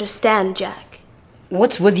don't understand, Jack.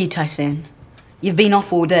 What's with you, Tyson? You've been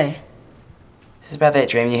off all day. Is this about that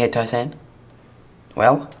dream you had, Tyson?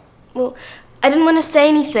 Well? Well, I didn't want to say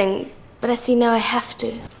anything, but I see now I have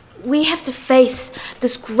to. We have to face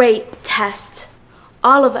this great test.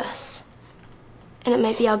 All of us. And it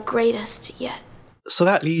may be our greatest yet. So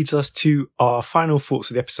that leads us to our final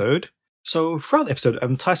thoughts of the episode. So throughout the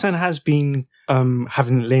episode, Tai-San has been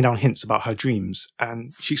laying down hints about her dreams,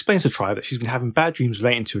 and she explains to Tribe that she's been having bad dreams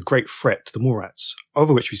relating to a great threat to the Morats,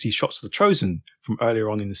 over which we see shots of the Chosen from earlier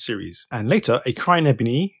on in the series. And later, a crying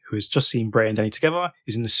Ebony, who has just seen Bray and Danny together,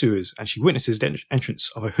 is in the sewers, and she witnesses the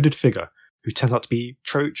entrance of a hooded figure, who turns out to be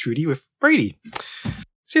Trudy with Brady.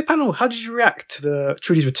 So yeah, panel, how did you react to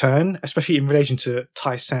Trudy's return, especially in relation to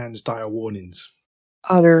Tai-San's dire warnings?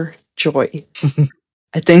 Utter joy.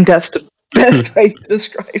 I think that's the best way to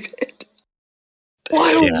describe it.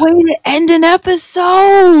 What a Yeah. way to end an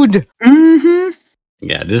episode! Mm-hmm.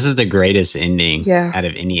 Yeah, this is the greatest ending Yeah. out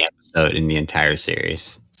of any episode in the entire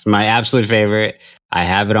series. It's my absolute favorite. I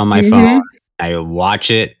have it on my Mhm. phone. I watch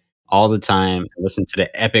it all the time. I listen to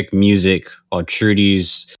the epic music while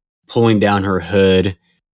Trudy's pulling down her hood.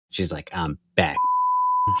 She's like, I'm back.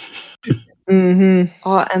 Mm-hmm.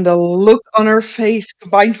 Oh, and the look on her face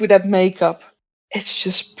combined with that makeup, it's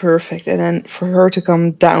just perfect. And then for her to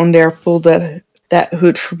come down there, pull that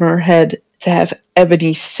hood from her head, to have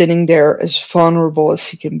Ebony sitting there as vulnerable as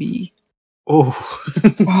he can be. Oh,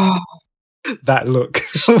 Oh, that look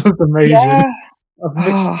was amazing. yeah. I've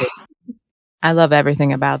missed Oh. it. I love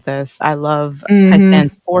everything about this. I love Mhm.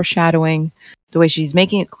 Taisan's foreshadowing, the way she's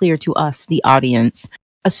making it clear to us, the audience,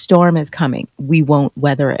 a storm is coming. We won't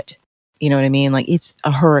weather it. You know what I mean? Like, it's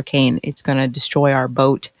a hurricane. It's going to destroy our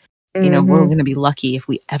boat. You know, we're Mhm. going to be lucky if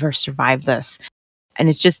we ever survive this. And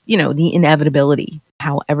it's just, you know, the inevitability,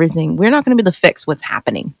 how everything, we're not going to be able to fix what's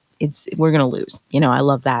happening. We're going to lose. You know, I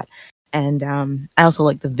love that. And I also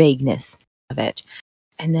like the vagueness of it.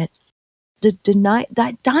 And that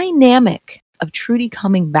that dynamic of Trudy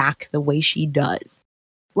coming back the way she does.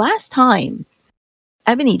 Last time,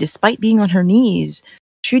 Ebony, despite being on her knees,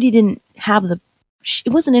 Trudy didn't have it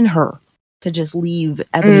wasn't in her to just leave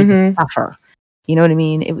Ebony to Mhm. suffer. You know what I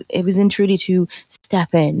mean? It was in Trudy to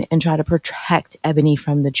step in and try to protect Ebony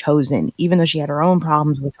from the Chosen, even though she had her own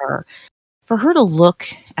problems with her. For her to look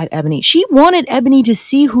at Ebony, she wanted Ebony to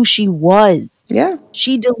see who she was. Yeah.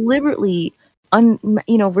 She deliberately,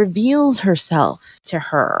 reveals herself to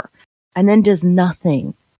her and then does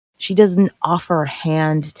nothing. She doesn't offer a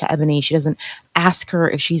hand to Ebony. She doesn't ask her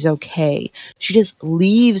if she's okay. She just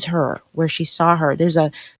leaves her where she saw her. There's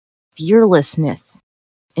a fearlessness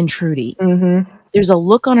in Trudy. Mhm. There's a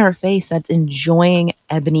look on her face that's enjoying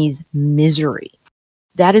Ebony's misery.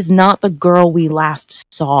 That is not the girl we last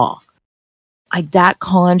saw. That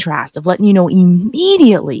contrast of letting you know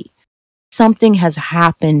immediately something has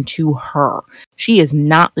happened to her. She is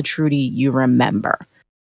not the Trudy you remember.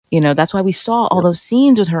 You know, that's why we saw all those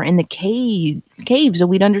scenes with her in the cave, so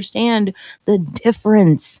we'd understand the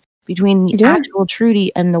difference between the actual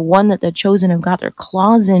Trudy and the one that the Chosen have got their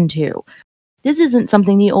claws into. This isn't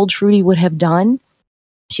something the old Trudy would have done.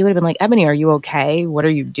 She would have been like, Ebony, are you okay? What are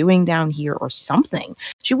you doing down here? Or something.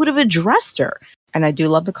 She would have addressed her. And I do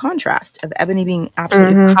love the contrast of Ebony being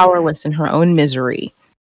absolutely powerless in her own misery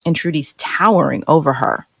and Trudy's towering over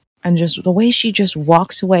her. And just the way she just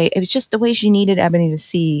walks away. It was just the way she needed Ebony to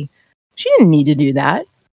see. She didn't need to do that.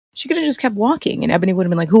 She could have just kept walking and Ebony would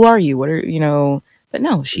have been like, who are you? What are, but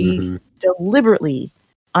no, she deliberately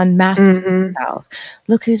unmasks herself.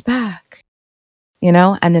 Look who's back, and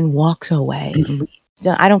then walks away.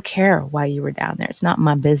 I don't care why you were down there. It's not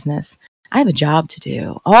my business. I have a job to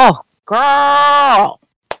do. Oh, girl.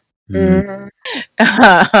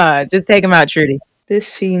 Just take him out, Trudy. This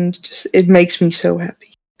scene it makes me so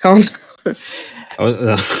happy. Can't. I was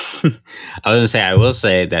gonna say, I will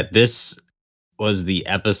say that this was the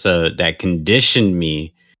episode that conditioned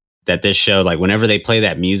me that this show, like whenever they play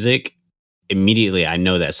that music, immediately I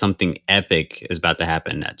know that something epic is about to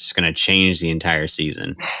happen that's just gonna change the entire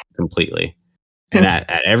season completely. And at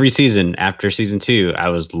every season after season 2, I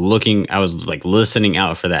was like listening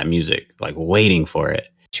out for that music, like waiting for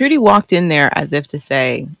it. Trudy walked in there as if to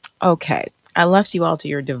say, okay, I left you all to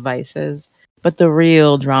your devices, but the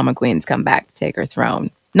real drama queens come back to take her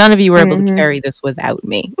throne. None of you were able to carry this without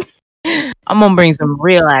me. I'm going to bring some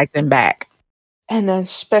real acting back. And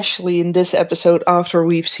especially in this episode, after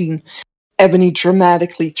we've seen Ebony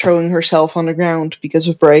dramatically throwing herself on the ground because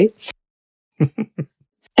of Bray.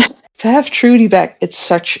 To have Trudy back, it's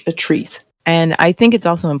such a treat. And I think it's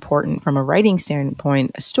also important from a writing standpoint,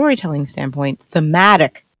 a storytelling standpoint,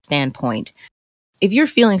 thematic standpoint. If you're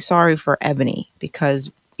feeling sorry for Ebony because,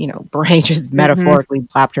 Bray just metaphorically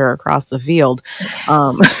clapped her across the field,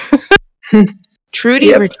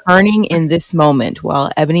 Trudy returning in this moment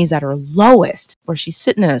while Ebony's at her lowest, where she's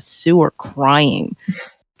sitting in a sewer crying.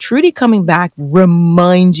 Trudy coming back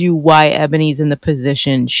reminds you why Ebony's in the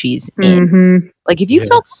position she's in. Like, if you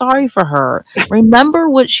felt sorry for her, remember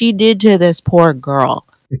what she did to this poor girl.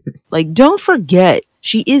 Like, don't forget,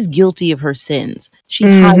 she is guilty of her sins. She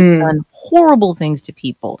has done horrible things to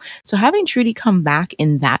people. So having Trudy come back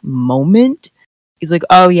in that moment is like,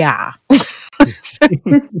 oh yeah.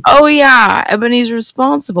 Oh yeah, Ebony's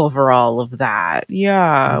responsible for all of that.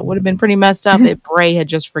 Yeah, would have been pretty messed up if Bray had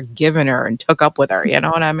just forgiven her and took up with her. You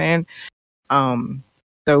know what I mean?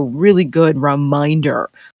 So really good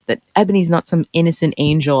reminder that Ebony's not some innocent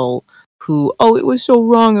angel who, oh, it was so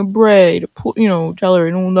wrong of Bray to put, tell her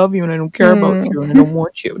I don't love you and I don't care about you and I don't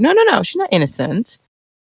want you. No, she's not innocent.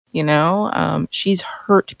 She's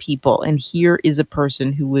hurt people, and here is a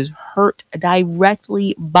person who was hurt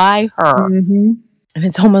directly by her. Mm-hmm. And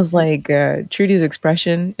it's almost like Trudy's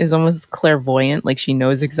expression is almost clairvoyant, like she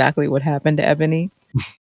knows exactly what happened to Ebony.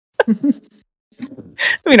 I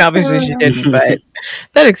mean, obviously she didn't, but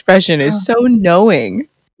that expression is so knowing.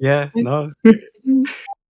 Yeah, no.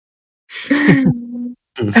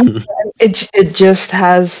 It just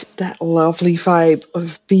has that lovely vibe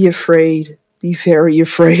of be afraid, be very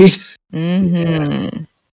afraid. Mm-hmm.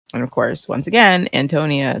 And of course, once again,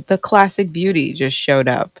 Antonia, the classic beauty, just showed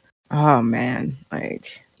up. Oh man,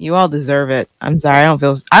 like you all deserve it. I'm sorry, I don't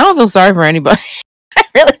feel sorry for anybody. I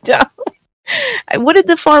really don't. What did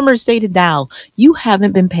the farmer say to Dal? You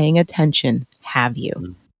haven't been paying attention, have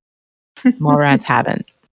you? Mallrats haven't.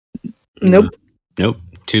 Nope.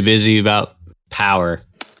 Too busy about power.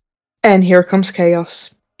 And here comes chaos.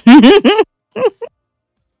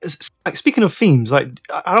 Speaking of themes, like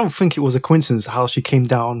I don't think it was a coincidence how she came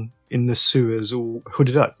down in the sewers all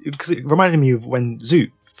hooded up, because it reminded me of when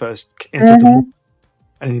Zoot first entered the mall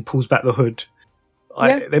and then he pulls back the hood.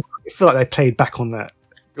 They feel like they played back on that.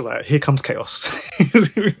 Like, here comes chaos.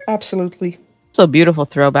 Absolutely. So beautiful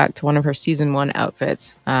throwback to one of her season 1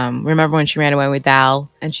 outfits. Remember when she ran away with Dal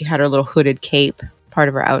and she had her little hooded cape, part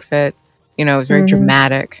of her outfit? It was very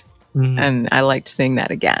dramatic. And I liked seeing that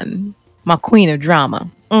again. My queen of drama.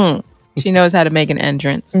 She knows how to make an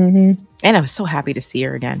entrance. And I was so happy to see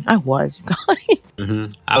her again. I was, you guys.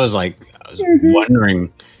 I was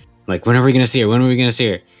wondering, like, when are we going to see her? When are we going to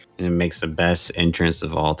see her? And it makes the best entrance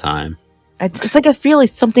of all time. It's like I feel like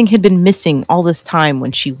something had been missing all this time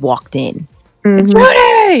when she walked in.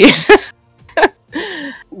 Judy!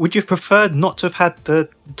 Would you have preferred not to have had the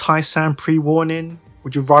Tai-San pre-warning?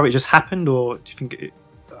 Would you rather it just happened, or do you think it...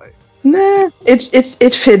 Nah,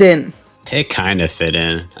 it fit in. It kind of fit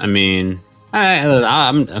in. I mean,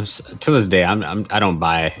 I'm to this day, I don't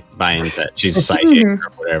buy into that. She's psychic or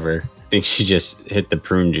whatever. I think she just hit the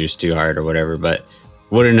prune juice too hard or whatever. But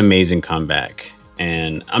what an amazing comeback!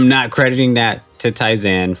 And I'm not crediting that to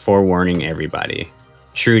Tai-San for warning everybody.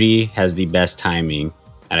 Trudy has the best timing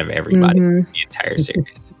out of everybody in the entire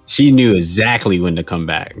series. She knew exactly when to come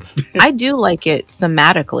back. I do like it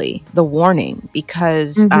thematically, the warning,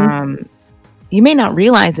 because you may not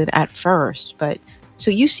realize it at first, but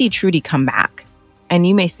so you see Trudy come back and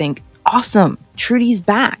you may think, awesome, Trudy's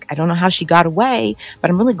back. I don't know how she got away,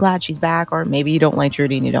 but I'm really glad she's back. Or maybe you don't like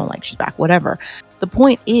Trudy and you don't like she's back, whatever. The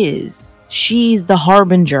point is, she's the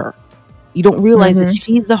harbinger. You don't realize that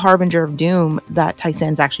she's the harbinger of doom that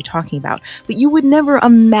Tai-San's actually talking about. But you would never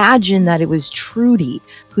imagine that it was Trudy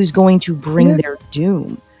who's going to bring their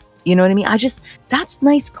doom. You know what I mean? That's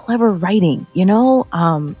nice, clever writing, In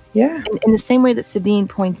the same way that Sabine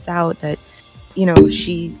points out that,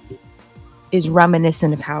 she is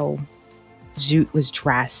reminiscent of how Zoot was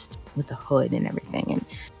dressed with the hood and everything.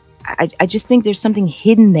 And I just think there's something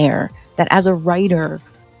hidden there that as a writer,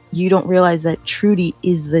 you don't realize that Trudy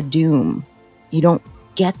is the doom. You don't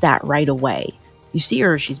get that right away. You see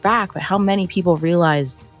her, she's back, but how many people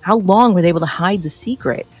realized, how long were they able to hide the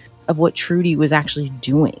secret of what Trudy was actually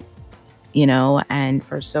doing? And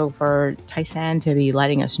for Tai-San to be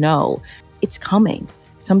letting us know it's coming,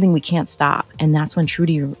 something we can't stop. And that's when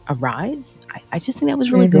Trudy arrives. I just think that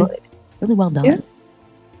was really good. Really well done. Yeah.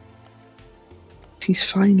 She's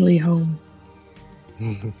finally home.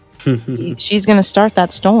 She's going to start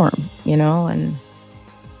that storm, and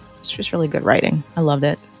it's just really good writing. I loved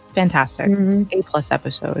it. Fantastic. A+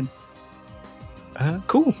 episode.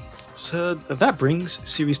 Cool. So that brings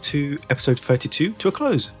Series 2, Episode 32 to a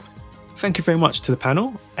close. Thank you very much to the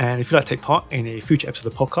panel. And if you'd like to take part in a future episode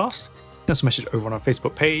of the podcast, send us a message over on our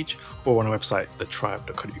Facebook page or on our website,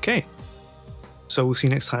 thetribe.co.uk. So we'll see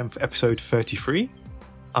you next time for Episode 33.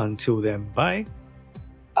 Until then, bye.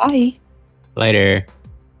 Bye. Later.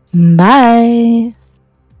 Bye.